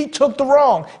 he took the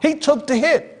wrong. He took the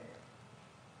hit.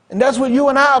 And that's what you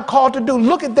and I are called to do.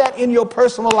 Look at that in your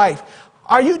personal life.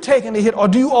 Are you taking the hit, or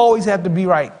do you always have to be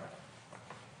right?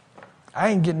 I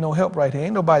ain't getting no help right here.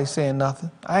 Ain't nobody saying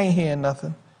nothing. I ain't hearing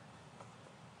nothing.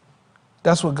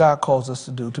 That's what God calls us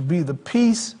to do, to be the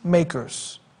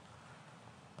peacemakers.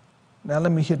 Now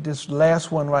let me hit this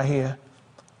last one right here.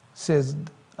 It says,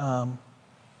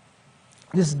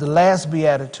 this is the last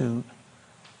beatitude,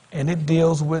 and it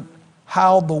deals with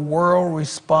how the world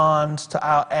responds to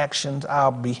our actions,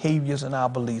 our behaviors, and our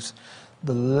beliefs.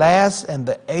 The last and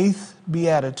the 8th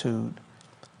beatitude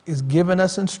is giving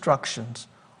us instructions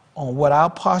on what our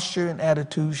posture and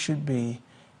attitude should be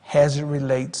as it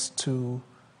relates to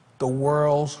the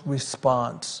world's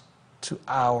response to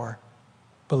our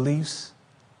beliefs,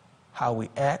 how we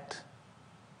act,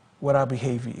 what our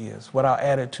behavior is, what our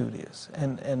attitude is.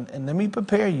 And let me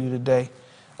prepare you today.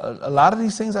 A lot of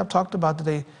these things I've talked about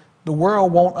today, the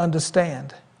world won't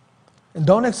understand. And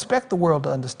don't expect the world to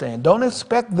understand. Don't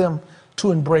expect them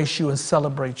to embrace you and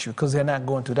celebrate you, because they're not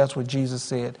going to. That's what Jesus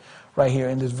said right here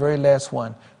in this very last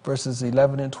one, verses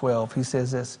 11 and 12. He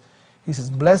says this. He says,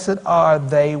 blessed are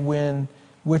they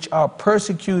which are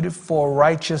persecuted for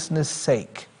righteousness'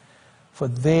 sake, for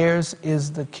theirs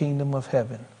is the kingdom of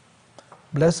heaven.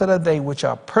 Blessed are they which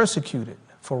are persecuted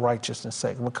for righteousness'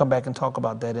 sake. We'll come back and talk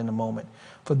about that in a moment.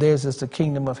 For theirs is the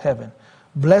kingdom of heaven.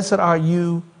 Blessed are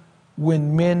you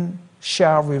when men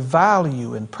shall revile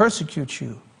you and persecute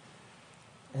you,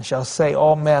 and shall say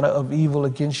all manner of evil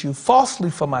against you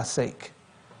falsely for my sake.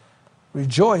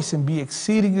 Rejoice and be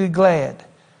exceedingly glad,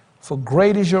 for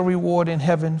great is your reward in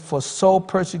heaven, for so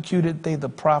persecuted they the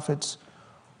prophets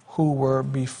who were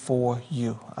before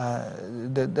you.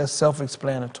 That's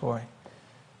self-explanatory.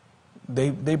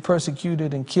 They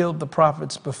persecuted and killed the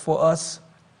prophets before us,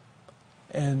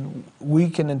 and we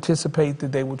can anticipate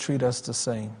that they will treat us the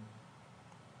same.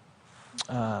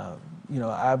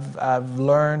 I've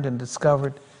learned and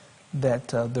discovered that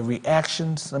the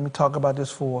reactions, let me talk about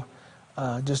this for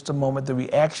just a moment, the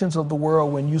reactions of the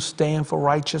world when you stand for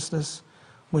righteousness,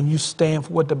 when you stand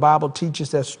for what the Bible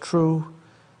teaches that's true,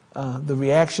 the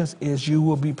reactions is you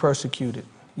will be persecuted.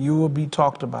 You will be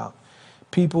talked about.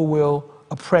 People will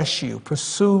oppress you,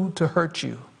 pursue to hurt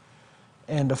you,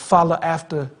 and to follow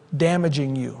after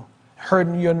damaging you,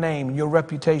 hurting your name, your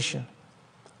reputation.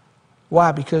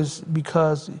 Why? Because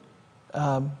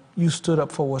you stood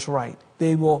up for what's right.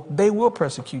 They will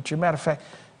persecute you. Matter of fact,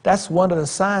 that's one of the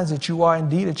signs that you are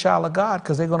indeed a child of God,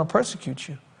 because they're going to persecute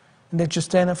you, and that you're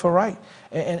standing for right.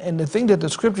 And the thing that the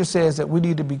Scripture says that we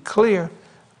need to be clear,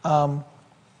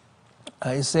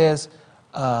 it says,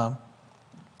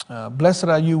 blessed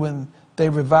are you when they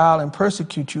revile and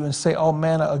persecute you and say all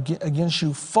manner against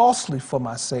you falsely for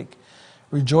my sake.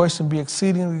 Rejoice and be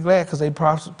exceedingly glad, because they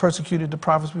persecuted the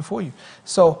prophets before you.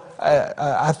 So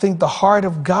I think the heart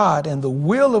of God and the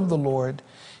will of the Lord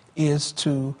is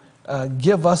to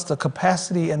give us the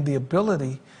capacity and the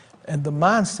ability and the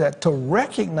mindset to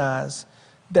recognize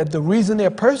that the reason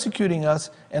they're persecuting us,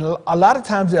 and a lot of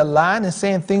times they're lying and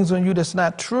saying things on you that's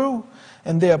not true,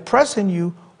 and they're oppressing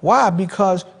you. Why?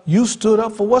 Because you stood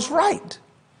up for what's right.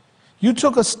 You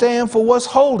took a stand for what's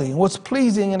holy, what's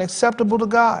pleasing and acceptable to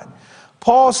God.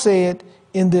 Paul said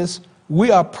in this, we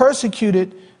are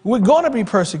persecuted. We're going to be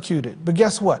persecuted. But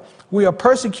guess what? We are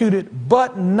persecuted,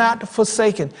 but not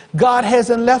forsaken. God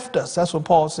hasn't left us. That's what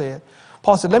Paul said.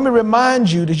 Paul said, let me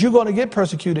remind you that you're going to get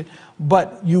persecuted,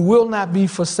 but you will not be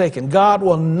forsaken. God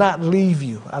will not leave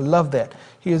you. I love that.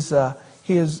 Here's 2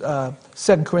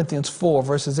 Corinthians 4,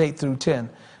 verses 8 through 10.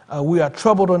 We are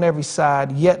troubled on every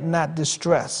side, yet not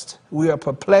distressed. We are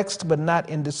perplexed, but not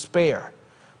in despair.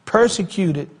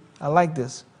 Persecuted, I like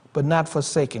this, but not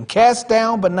forsaken. Cast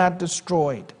down, but not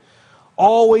destroyed.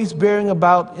 Always bearing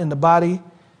about in the body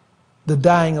the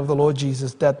dying of the Lord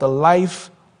Jesus, that the life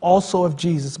also of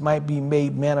Jesus might be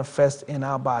made manifest in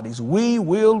our bodies. We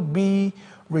will be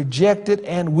rejected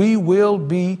and we will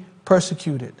be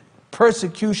persecuted.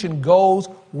 Persecution goes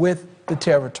with the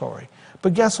territory.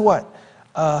 But guess what?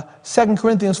 2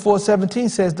 Corinthians 4:17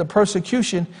 says the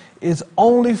persecution is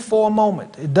only for a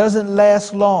moment. It doesn't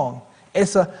last long.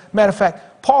 It's a matter of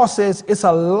fact, Paul says it's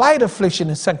a light affliction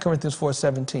in 2 Corinthians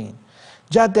 4:17.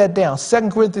 Jot that down. 2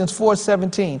 Corinthians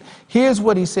 4:17. Here's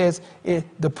what he says.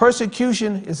 The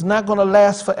persecution is not going to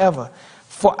last forever.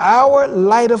 For our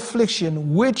light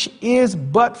affliction, which is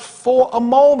but for a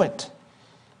moment,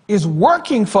 is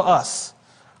working for us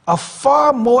a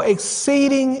far more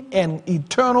exceeding and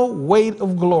eternal weight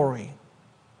of glory.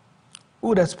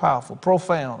 Ooh, that's powerful,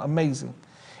 profound, amazing.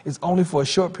 It's only for a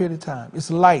short period of time. It's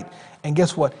light. And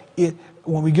guess what?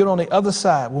 When we get on the other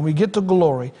side, when we get to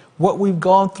glory, what we've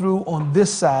gone through on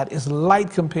this side is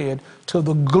light compared to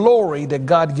the glory that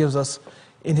God gives us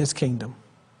in his kingdom.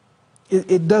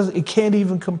 It can't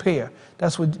even compare.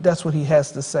 That's what he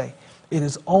has to say. It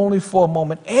is only for a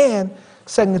moment. And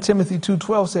 2 Timothy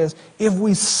 2:12 says, if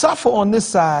we suffer on this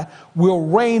side, we'll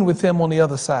reign with him on the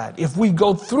other side. If we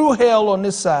go through hell on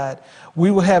this side, we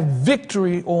will have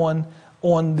victory on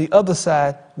the other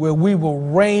side, where we will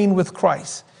reign with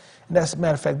Christ. And that's,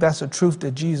 matter of fact, that's a truth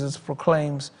that Jesus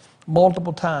proclaims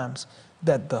multiple times,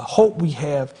 that the hope we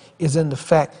have is in the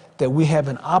fact that we have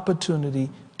an opportunity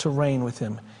to reign with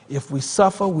him. If we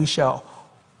suffer, we shall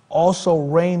also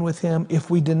reign with him. If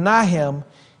we deny him,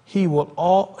 he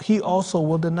also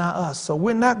will deny us. So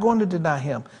we're not going to deny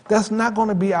him. That's not going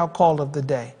to be our call of the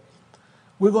day.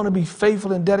 We're going to be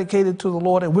faithful and dedicated to the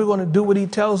Lord, and we're going to do what he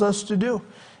tells us to do.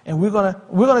 And we're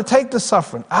going to take the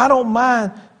suffering. I don't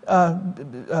mind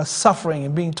suffering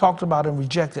and being talked about and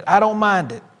rejected. I don't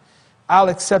mind it. I'll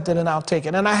accept it and I'll take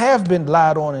it. And I have been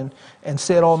lied on and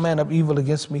said all manner of evil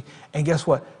against me. And guess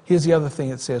what? Here's the other thing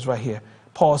it says right here.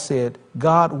 Paul said,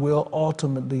 God will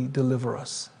ultimately deliver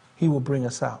us. He will bring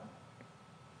us out.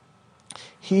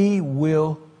 He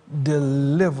will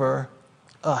deliver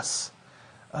us.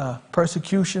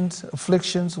 Persecutions,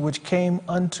 afflictions, which came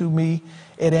unto me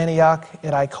at Antioch,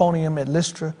 at Iconium, at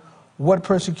Lystra, what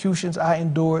persecutions I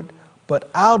endured, but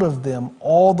out of them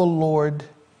all the Lord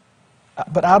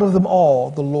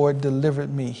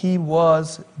delivered me. He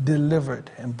was delivered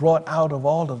and brought out of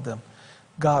all of them.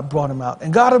 God brought him out.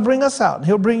 And God will bring us out, and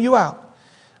he'll bring you out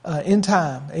in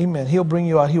time. Amen. He'll bring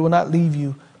you out. He will not leave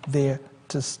you there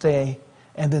to stay.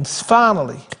 And then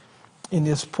finally, in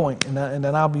this point, and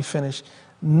then I'll be finished,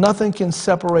 Nothing can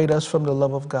separate us from the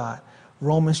love of God.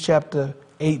 Romans chapter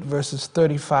 8, verses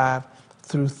 35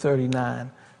 through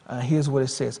 39. Here's what it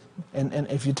says. And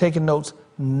if you're taking notes,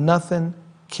 nothing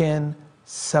can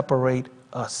separate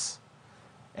us.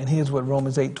 And here's what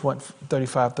Romans 8,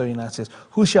 35, 39 says.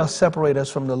 Who shall separate us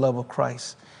from the love of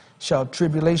Christ? Shall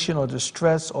tribulation or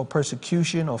distress or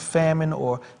persecution or famine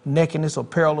or nakedness or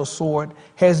peril or sword?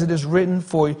 As it is written,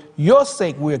 for your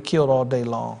sake we are killed all day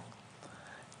long.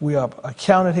 We are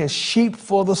accounted as sheep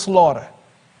for the slaughter.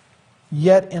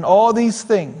 Yet in all these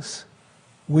things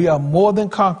we are more than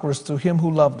conquerors through him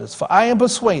who loved us. For I am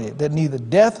persuaded that neither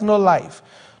death nor life,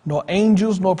 nor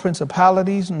angels, nor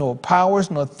principalities, nor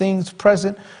powers, nor things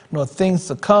present, nor things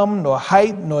to come, nor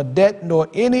height, nor depth, nor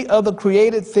any other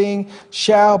created thing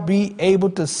shall be able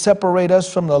to separate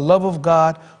us from the love of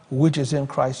God, which is in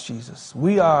Christ Jesus.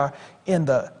 We have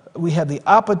the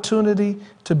opportunity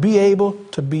to be able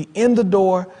to be in the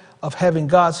door of having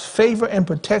God's favor and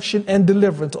protection and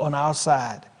deliverance on our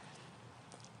side.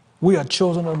 We are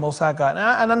children of the Most High God.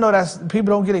 And I know that people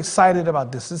don't get excited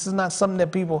about this. This is not something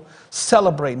that people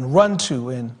celebrate and run to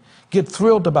and get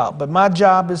thrilled about. But my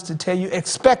job is to tell you,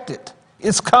 expect it.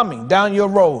 It's coming down your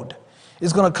road.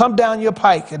 It's going to come down your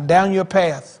pike and down your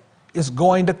path. It's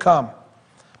going to come.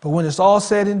 But when it's all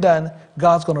said and done,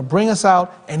 God's going to bring us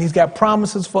out, and he's got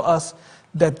promises for us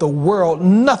that the world,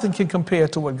 nothing can compare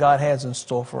to what God has in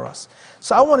store for us.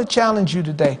 So I want to challenge you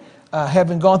today.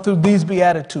 Having gone through these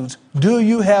Beatitudes, do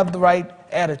you have the right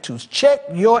attitudes? Check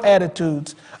your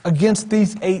attitudes against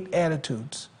these 8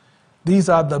 attitudes. These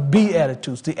are the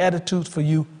Beatitudes, the attitudes for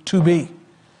you to be.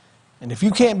 And if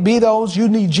you can't be those, you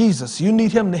need Jesus. You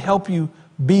need him to help you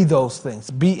be those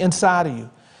things. Be inside of you.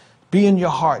 Be in your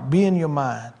heart. Be in your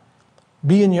mind.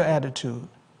 Be in your attitude.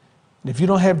 And if you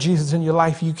don't have Jesus in your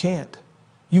life, you can't.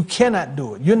 You cannot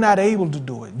do it. You're not able to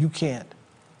do it. You can't.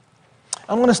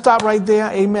 I'm going to stop right there.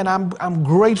 Amen. I'm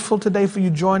grateful today for you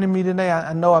joining me today.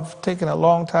 I know I've taken a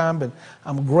long time, but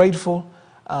I'm grateful.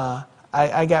 I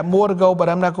got more to go, but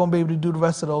I'm not going to be able to do the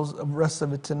rest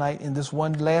of it tonight. And this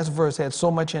one last verse had so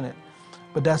much in it,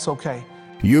 but that's okay.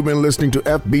 You've been listening to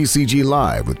FBCG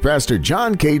Live with Pastor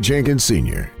John K. Jenkins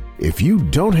Sr. If you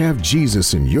don't have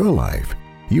Jesus in your life,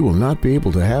 you will not be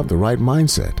able to have the right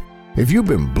mindset. If you've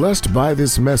been blessed by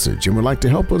this message and would like to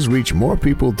help us reach more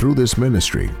people through this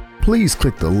ministry, please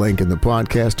click the link in the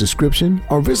podcast description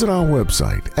or visit our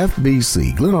website,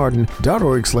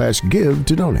 fbcglenarden.org/give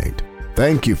to donate.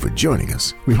 Thank you for joining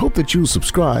us. We hope that you'll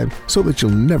subscribe so that you'll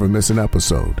never miss an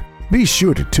episode. Be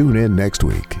sure to tune in next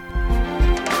week.